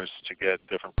farmers to get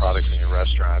different products in your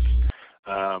restaurants.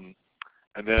 And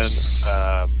then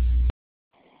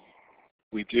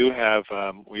we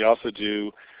also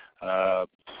do, I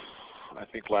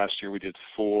think last year we did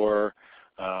 4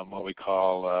 what we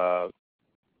call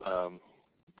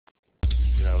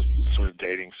sort of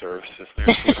dating services.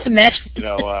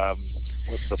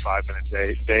 What's the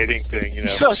 5-minute dating thing?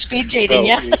 Oh, speed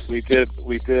dating, We did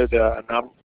a number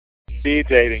speed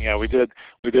dating. Yeah, we did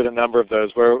a number of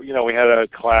those where we had a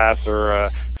class or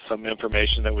some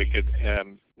information that we could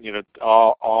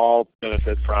all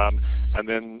benefit from, and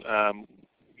then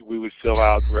we would fill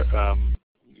out.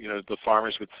 The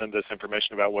farmers would send us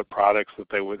information about what products that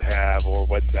they would have or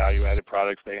what value-added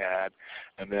products they had,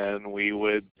 and then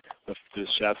the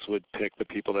chefs would pick the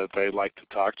people that they'd like to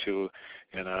talk to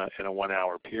in a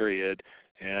 1-hour period,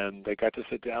 and they got to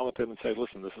sit down with them and say,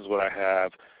 listen, this is what I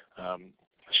have.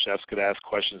 Chefs could ask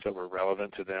questions that were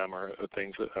relevant to them or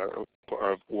things that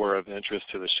were of interest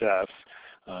to the chefs,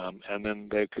 and then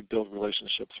they could build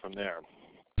relationships from there.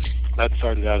 That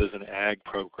started out as an ag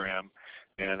program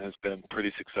and has been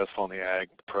pretty successful, and the ag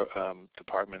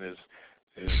department has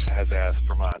asked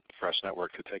Vermont Fresh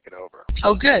Network to take it over.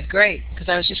 Oh, good, great. Because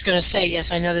I was just going to say, yes,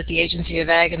 I know that the Agency of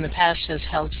Ag in the past has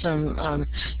held some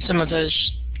of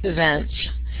those events.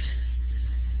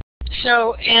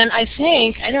 So, and I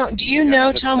think do you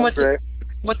know, Tom, what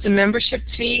the membership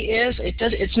fee is?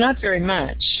 It's not very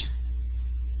much.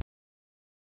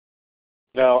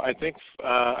 No, I think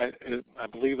I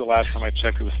believe the last time I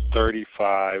checked it was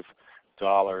 $35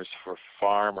 for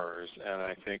farmers, and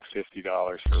I think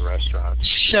 $50 for restaurants.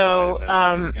 So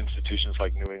institutions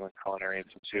like New England Culinary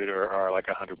Institute are like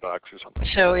 $100 or something.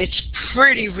 So it's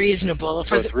pretty reasonable.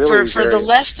 So for the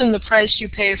less than the price you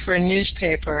pay for a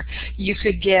newspaper, you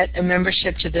could get a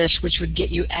membership to this, which would get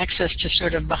you access to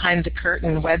sort of behind the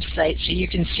curtain website, so you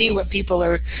can see what people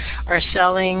are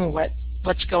selling,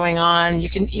 what's going on. You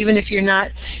can, even if you're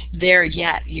not there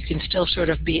yet, you can still sort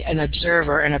of be an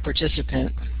observer and a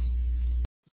participant.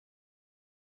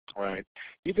 Right.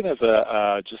 Even as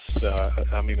a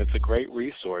I mean, it's a great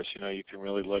resource. You know, you can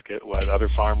really look at what other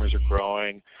farmers are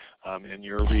growing in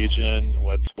your region,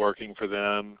 what's working for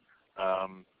them.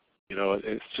 You know,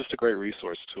 it's just a great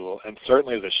resource tool. And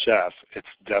certainly as a chef, it's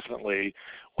definitely,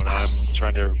 when I'm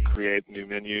trying to create new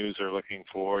menus or looking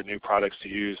for new products to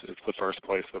use, it's the first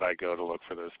place that I go to look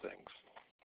for those things.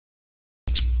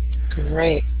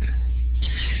 Great.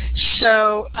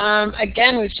 So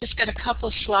again, we've just got a couple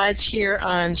of slides here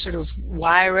on sort of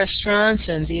why restaurants,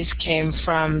 and these came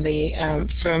from the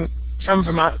from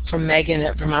Vermont, from Megan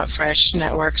at Vermont Fresh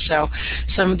Network. So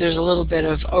there's a little bit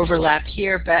of overlap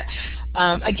here, but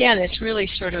again, it's really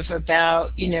sort of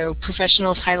about, you know,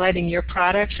 professionals highlighting your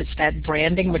products. It's that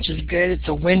branding, which is good. It's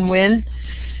a win-win.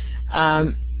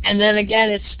 And then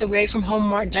again, it's the away from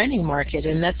home dining market,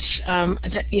 and that's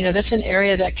you know, that's an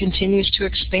area that continues to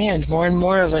expand. More and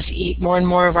more of us eat more and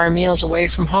more of our meals away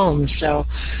from home, so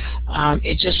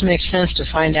it just makes sense to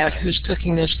find out who's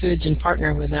cooking those foods and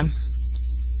partner with them.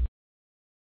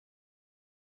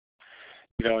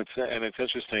 You know, it's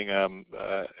interesting. In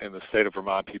the state of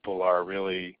Vermont, people are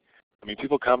really, I mean,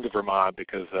 people come to Vermont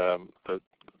because the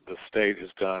state has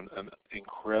done an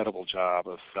incredible job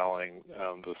of selling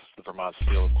the Vermont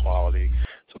seal of quality.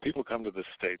 So people come to this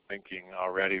state thinking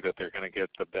already that they're going to get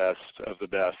the best of the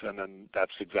best, and then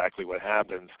that's exactly what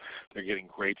happens. They're getting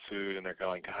great food, and they're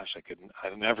going, gosh,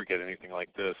 I'd never get anything like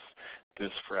this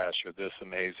fresh or this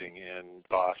amazing in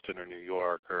Boston or New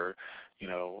York or, you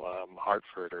know,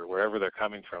 Hartford or wherever they're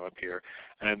coming from up here.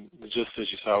 And just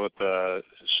as you saw with the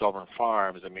Shelburne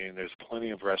Farms, I mean, there's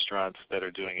plenty of restaurants that are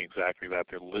doing exactly that.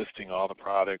 They're listing all the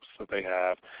products that they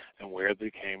have and where they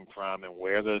came from and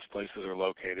where those places are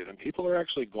located. And people are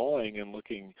actually going and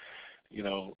looking, you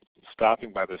know,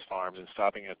 stopping by those farms and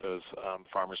stopping at those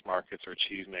farmers markets or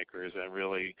cheesemakers and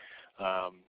really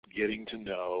getting to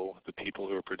know the people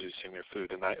who are producing their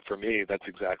food. And for me, that's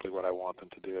exactly what I want them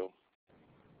to do.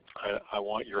 I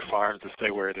want your farm to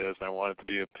stay where it is, and I want it to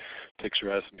be a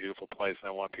picturesque and beautiful place, and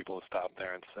I want people to stop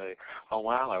there and say, oh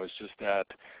wow, I was just at,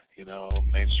 you know,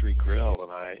 Main Street Grill,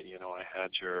 and I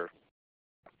had your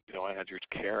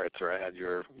carrots, or I had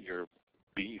your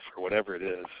beef, or whatever it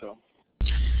is.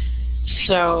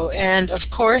 So, and of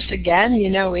course, again, you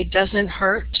know, it doesn't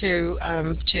hurt to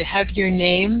have your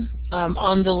name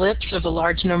on the lips of a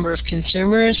large number of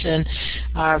consumers, and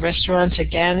restaurants,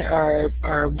 again,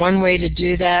 are one way to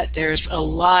do that. There's a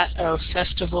lot of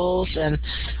festivals, and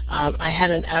I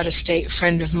had an out-of-state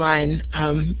friend of mine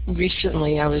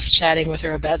recently. I was chatting with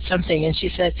her about something, and she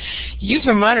said, you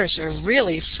Vermonters are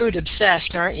really food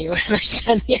obsessed, aren't you? And I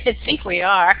said, yeah, I think we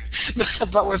are,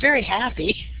 but we're very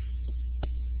happy.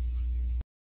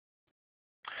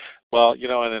 Well, you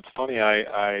know, and it's funny.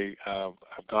 I've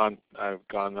gone.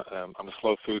 I'm a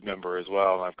Slow Food member as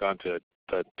well, and I've gone to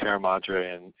Terra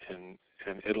Madre in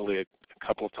Italy a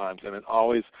couple of times, and I'm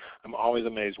always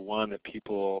amazed, one, that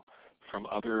people from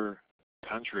other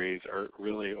countries are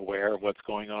really aware of what's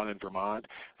going on in Vermont,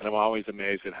 and I'm always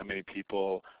amazed at how many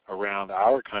people around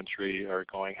our country are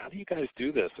going, how do you guys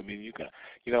do this? I mean,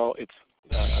 it's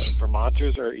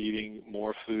Vermonters are eating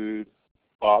more food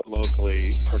bought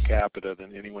locally per capita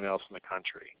than anyone else in the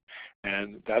country,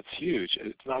 and that's huge.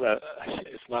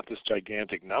 It's not this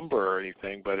gigantic number or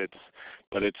anything, but it's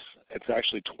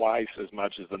actually twice as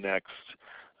much as the next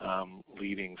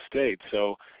leading state.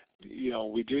 So, you know,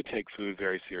 we do take food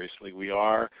very seriously. We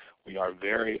are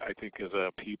very, I think, as a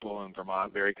people in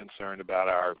Vermont, very concerned about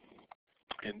our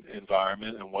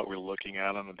environment and what we're looking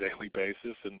at on a daily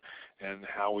basis, and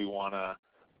how we want to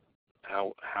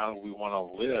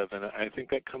live, and I think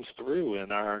that comes through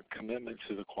in our commitment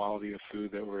to the quality of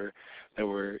food that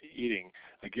we're eating.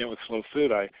 Again, with Slow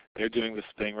Food, they're doing this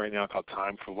thing right now called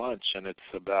Time for Lunch, and it's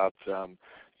about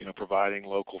providing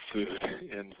local food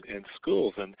in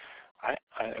schools. And I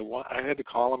had to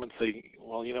call them and say,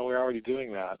 well, you know, we're already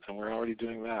doing that, and we're already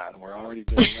doing that, and we're already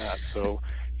doing that. So,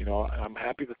 you know, I'm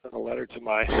happy to send a letter to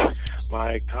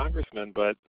my congressman,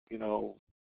 but, you know,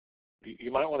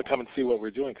 you might want to come and see what we're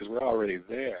doing, because we're already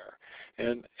there.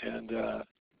 And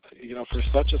you know, for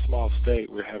such a small state,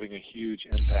 we're having a huge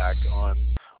impact on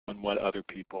and what other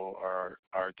people are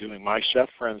doing. My chef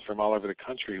friends from all over the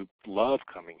country love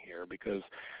coming here because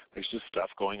there's just stuff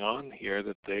going on here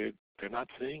that they're not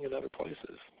seeing in other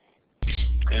places.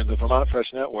 And the Vermont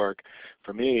Fresh Network,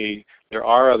 for me, there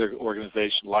are other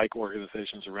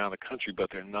organizations around the country, but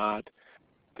they're not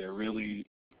doing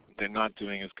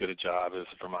as good a job as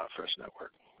the Vermont Fresh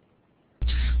Network.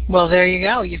 Well, there you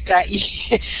go. You've got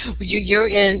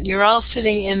you're all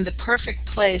sitting in the perfect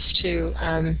place to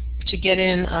get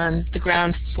in on the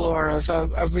ground floor of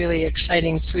a really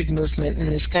exciting food movement in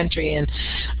this country.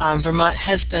 And Vermont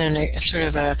has been a sort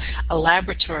of a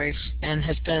laboratory and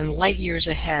has been light years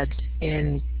ahead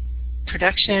in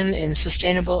production, in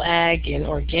sustainable ag, in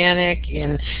organic,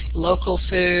 in local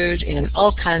food, in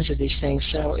all kinds of these things.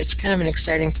 So it's kind of an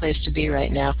exciting place to be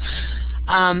right now.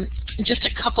 Just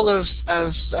a couple of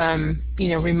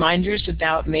reminders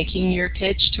about making your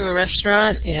pitch to a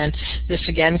restaurant, and this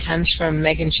again comes from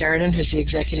Megan Sheridan, who's the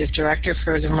Executive Director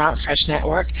for the Vermont Fresh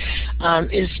Network,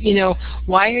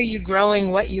 why are you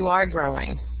growing what you are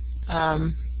growing?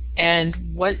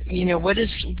 And what's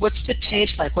the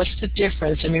taste like? What's the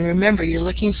difference? I mean, remember, you're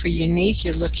looking for unique.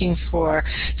 You're looking for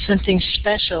something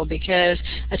special because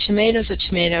a tomato is a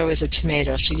tomato is a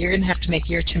tomato. So you're going to have to make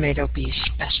your tomato be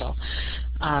special.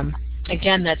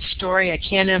 Again, that story I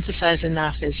can't emphasize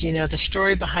enough is the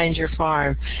story behind your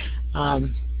farm.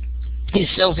 Is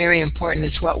so very important.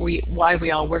 It's why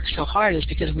we all work so hard, is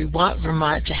because we want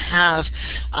Vermont to have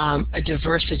a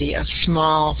diversity of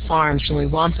small farms, and we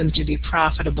want them to be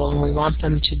profitable, and we want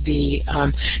them to be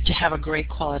to have a great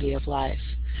quality of life.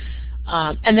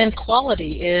 And then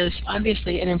quality is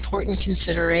obviously an important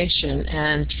consideration.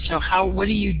 And so, what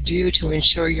do you do to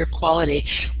ensure your quality?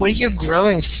 What are your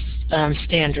growing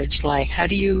standards like? How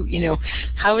do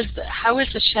how is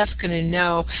the chef going to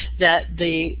know that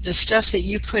the stuff that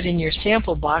you put in your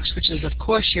sample box, which is of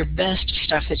course your best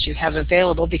stuff that you have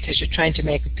available because you're trying to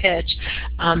make a pitch,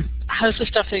 how's the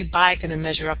stuff they buy going to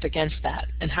measure up against that?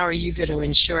 And how are you going to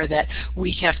ensure that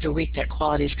week after week that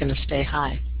quality is going to stay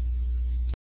high?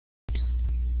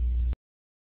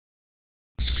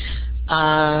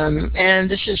 And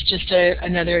this is just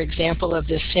another example of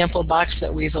this sample box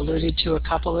that we've alluded to a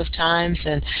couple of times.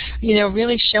 And,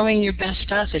 really showing your best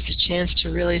stuff. It's a chance to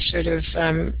really sort of,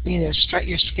 strut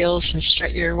your skills and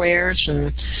strut your wares.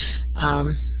 And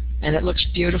it looks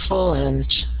beautiful, and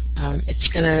it's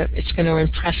gonna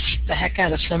impress the heck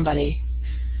out of somebody.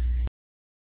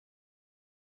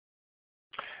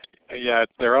 Yeah,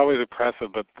 they're always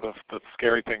impressive, but the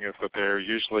scary thing is that they're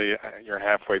usually, you're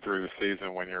halfway through the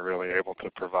season when you're really able to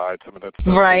provide some of that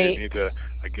stuff. Right. So you need to,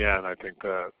 again, I think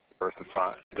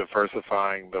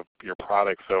diversifying your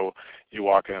product, so you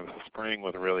walk into the spring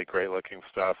with really great looking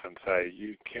stuff and say,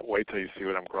 you can't wait till you see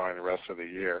what I'm growing the rest of the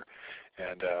year.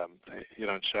 And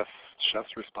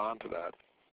chefs respond to that.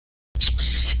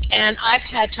 And I've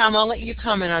had, Tom, I'll let you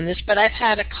comment on this, but I've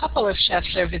had a couple of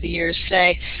chefs over the years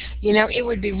say, it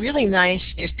would be really nice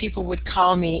if people would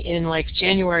call me in like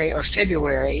January or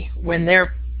February when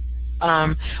they're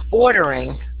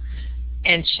ordering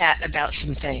and chat about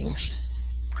some things.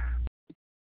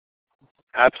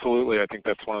 Absolutely, I think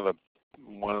that's one of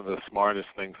the smartest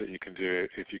things that you can do.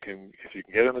 If you can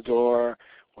get in the door,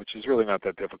 which is really not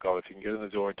that difficult. If you can get in the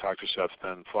door and talk to chefs,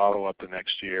 then follow up the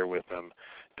next year with them.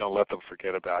 Don't let them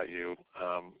forget about you.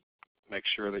 Make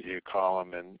sure that you call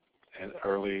them and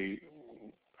early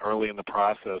in the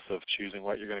process of choosing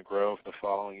what you're going to grow for the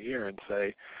following year, and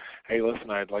say, hey, listen,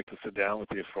 I'd like to sit down with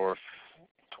you for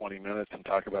 20 minutes and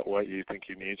talk about what you think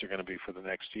your needs are going to be for the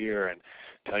next year, and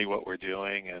tell you what we're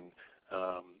doing. And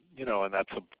and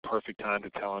that's a perfect time to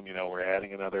tell them, we're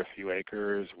adding another few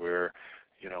acres. We've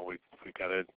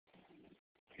got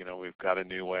a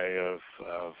new way of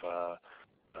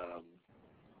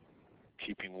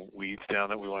keeping weeds down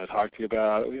that we want to talk to you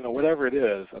about. Whatever it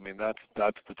is, I mean,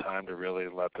 that's the time to really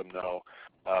let them know.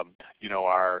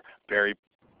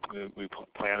 We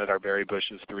planted our berry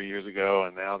bushes 3 years ago,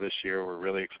 and now this year we're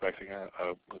really expecting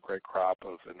a great crop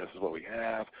and this is what we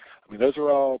have. I mean, those are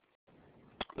all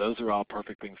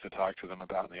perfect things to talk to them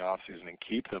about in the off season and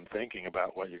keep them thinking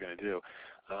about what you're going to do.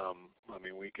 I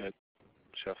mean,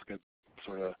 chefs get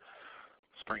sort of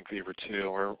spring fever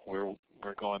too. We're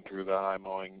going through the high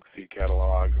mowing seed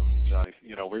catalogs, and Johnny,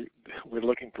 we're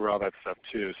looking through all that stuff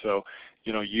too. So,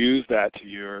 use that to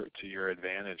your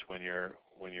advantage when you're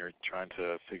trying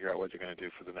to figure out what you're going to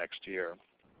do for the next year.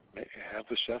 Have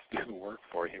the chef do the work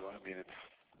for you. I mean, it's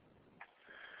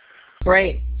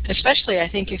great, especially I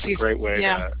think if you. It's a great way.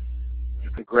 Yeah.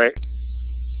 It's a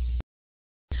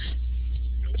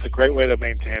great way to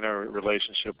maintain a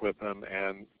relationship with them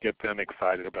and get them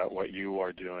excited about what you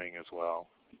are doing as well.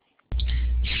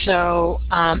 So,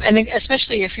 and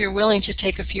especially if you're willing to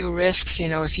take a few risks,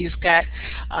 if you've got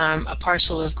a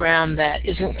parcel of ground that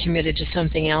isn't committed to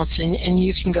something else, and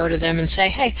you can go to them and say,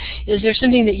 hey, is there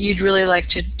something that you'd really like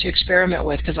to experiment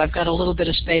with? Because I've got a little bit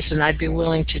of space and I'd be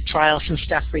willing to trial some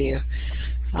stuff for you.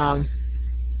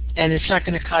 And it's not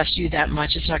going to cost you that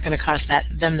much. It's not going to cost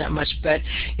them that much, but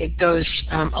it goes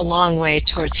a long way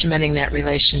towards cementing that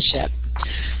relationship.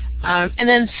 And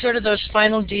then sort of those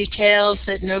final details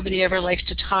that nobody ever likes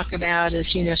to talk about is,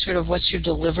 sort of what's your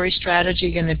delivery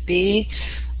strategy going to be?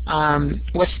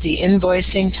 What's the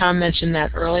invoicing? Tom mentioned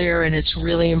that earlier, and it's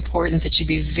really important that you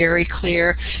be very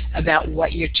clear about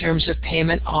what your terms of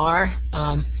payment are,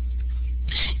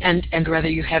 and whether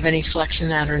you have any flex in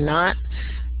that or not.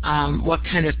 What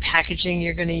kind of packaging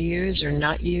you're going to use or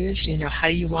not use, how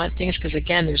you want things, because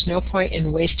again, there's no point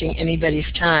in wasting anybody's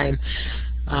time.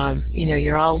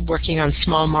 You're all working on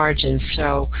small margins,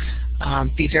 so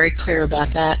be very clear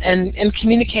about that, and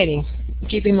communicating,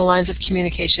 keeping the lines of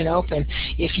communication open.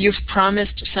 If you've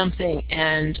promised something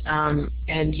and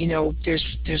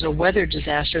there's a weather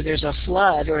disaster, there's a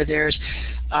flood, or there's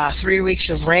 3 weeks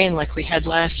of rain like we had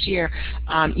last year,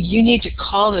 you need to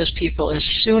call those people as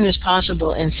soon as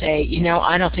possible and say,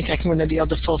 I don't think I'm going to be able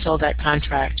to fulfill that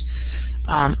contract.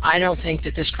 I don't think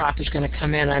that this crop is going to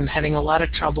come in. I'm having a lot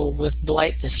of trouble with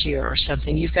blight this year or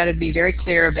something. You've got to be very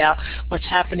clear about what's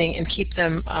happening and keep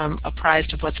them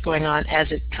apprised of what's going on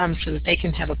as it comes so that they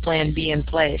can have a plan B in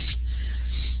place.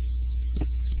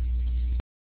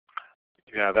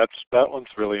 Yeah, that one's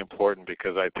really important,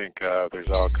 because I think there's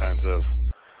all kinds of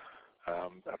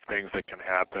things that can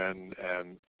happen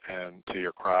and to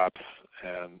your crops,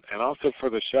 and also for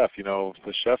the chef.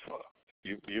 The chef,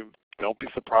 you don't be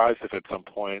surprised if at some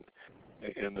point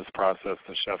in this process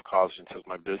the chef calls you and says,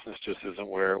 my business just isn't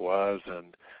where it was,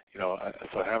 and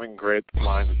so having great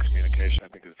lines of communication, I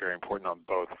think, is very important on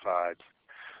both sides.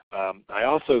 I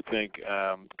also think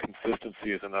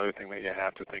consistency is another thing that you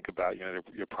have to think about.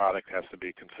 Your product has to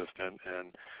be consistent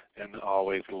and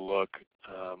always look.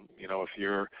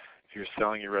 If you're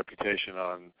selling your reputation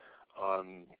on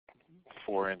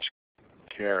 4-inch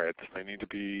carrots, they need to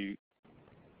be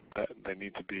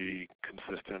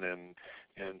consistent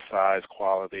in size,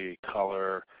 quality,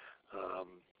 color,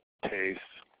 taste.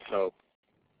 So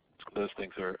those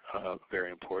things are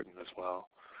very important as well.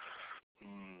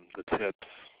 The tips,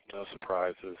 no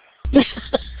surprises.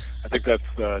 I think that's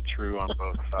true on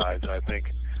both sides. I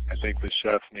think the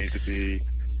chefs need to be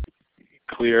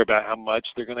clear about how much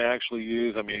they're going to actually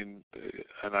use. I mean,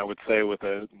 and I would say with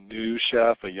a new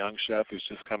chef, a young chef who's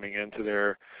just coming into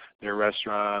their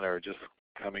restaurant, or just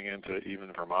coming into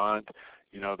even Vermont,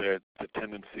 the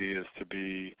tendency is to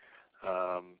be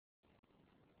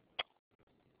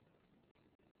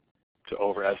to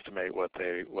overestimate what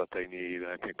they need, and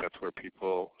I think that's where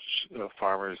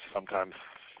farmers sometimes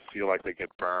feel like they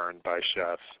get burned by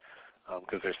chefs,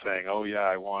 because they're saying, oh yeah,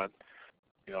 I'm going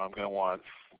to want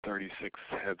 36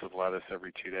 heads of lettuce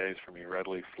every 2 days from you, red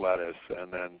leaf lettuce,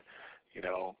 and then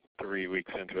 3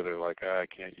 weeks into it, they're like, I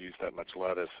can't use that much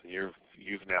lettuce, and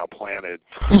you've now planted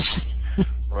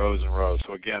rows and rows.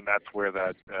 So again, that's where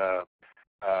that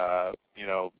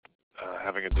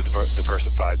having a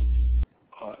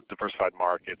diversified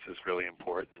markets is really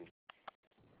important.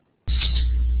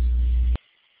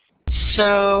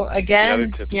 So again, the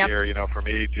other tip here, for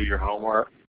me, do your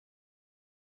homework.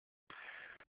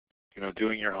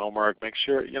 Doing your homework, make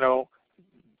sure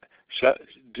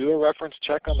do a reference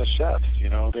check on the chefs.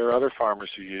 There are other farmers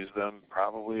who use them.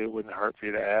 Probably it wouldn't hurt for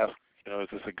you to ask, is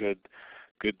this a good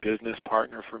business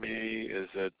partner for me? Is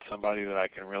it somebody that I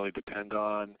can really depend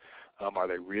on? Are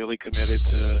they really committed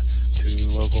to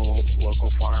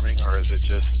local farming, or is it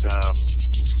just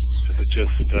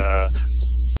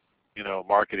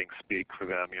marketing speak for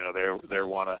them?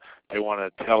 They want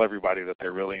to tell everybody that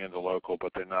they're really into local,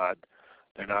 but they're not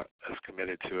as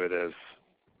committed to it as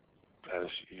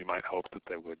you might hope that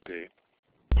they would be.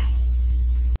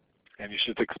 And you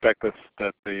should expect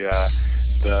that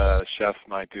the chefs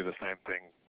might do the same thing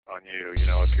on you.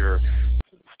 If you're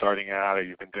starting out or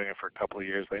you've been doing it for a couple of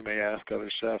years, they may ask other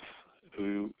chefs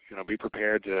who, be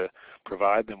prepared to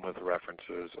provide them with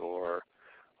references or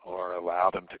allow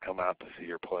them to come out to see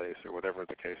your place, or whatever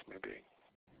the case may be.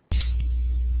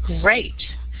 Great.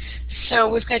 So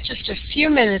we've got just a few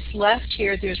minutes left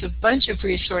here. There's a bunch of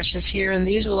resources here, and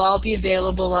these will all be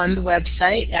available on the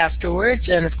website afterwards.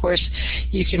 And, of course,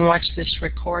 you can watch this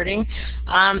recording.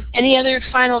 Any other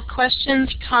final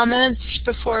questions, comments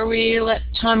before we let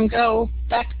Tom go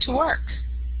back to work?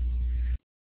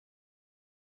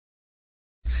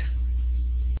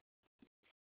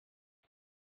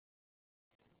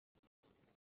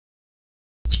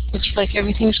 looks like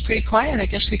everything's pretty quiet. I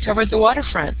guess we covered the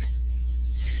waterfront.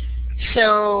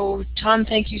 So, Tom,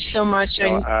 thank you so much.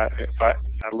 I'm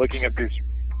looking at these.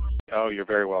 Oh, you're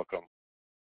very welcome.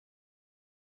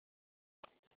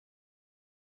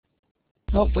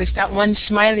 Oh, we've got one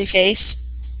smiley face.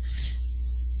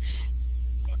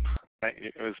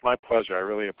 It was my pleasure. I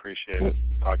really appreciate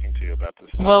talking to you about this.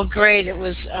 Well, great. It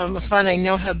was fun. I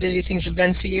know how busy things have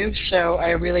been for you, so I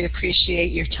really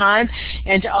appreciate your time.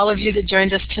 And to all of you that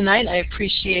joined us tonight, I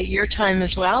appreciate your time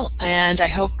as well. And I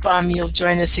hope you'll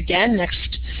join us again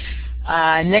next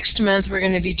month. We're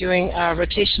going to be doing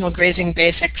rotational grazing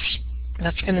basics.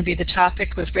 That's going to be the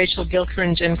topic with Rachel Gilker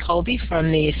and Jen Colby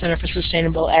from the Center for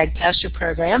Sustainable Ag Pasture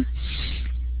Program.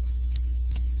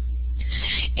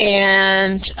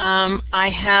 And I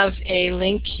have a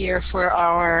link here for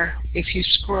our, if you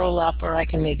scroll up, or I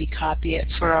can maybe copy it,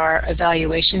 for our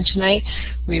evaluation tonight.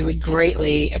 We would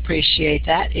greatly appreciate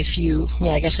that. If you,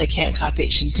 I guess I can't copy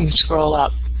it, so you can scroll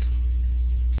up.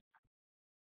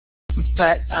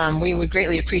 But we would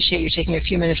greatly appreciate you taking a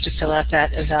few minutes to fill out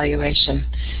that evaluation.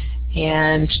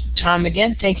 And Tom,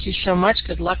 again, thank you so much.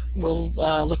 Good luck. We'll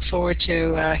look forward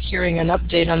to hearing an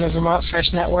update on the Vermont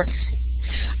Fresh Network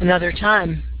another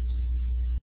time.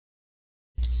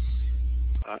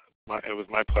 It was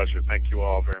my pleasure. Thank you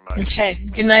all very much. Okay.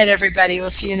 Good night, everybody.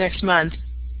 We'll see you next month.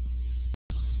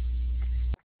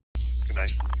 Good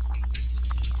night.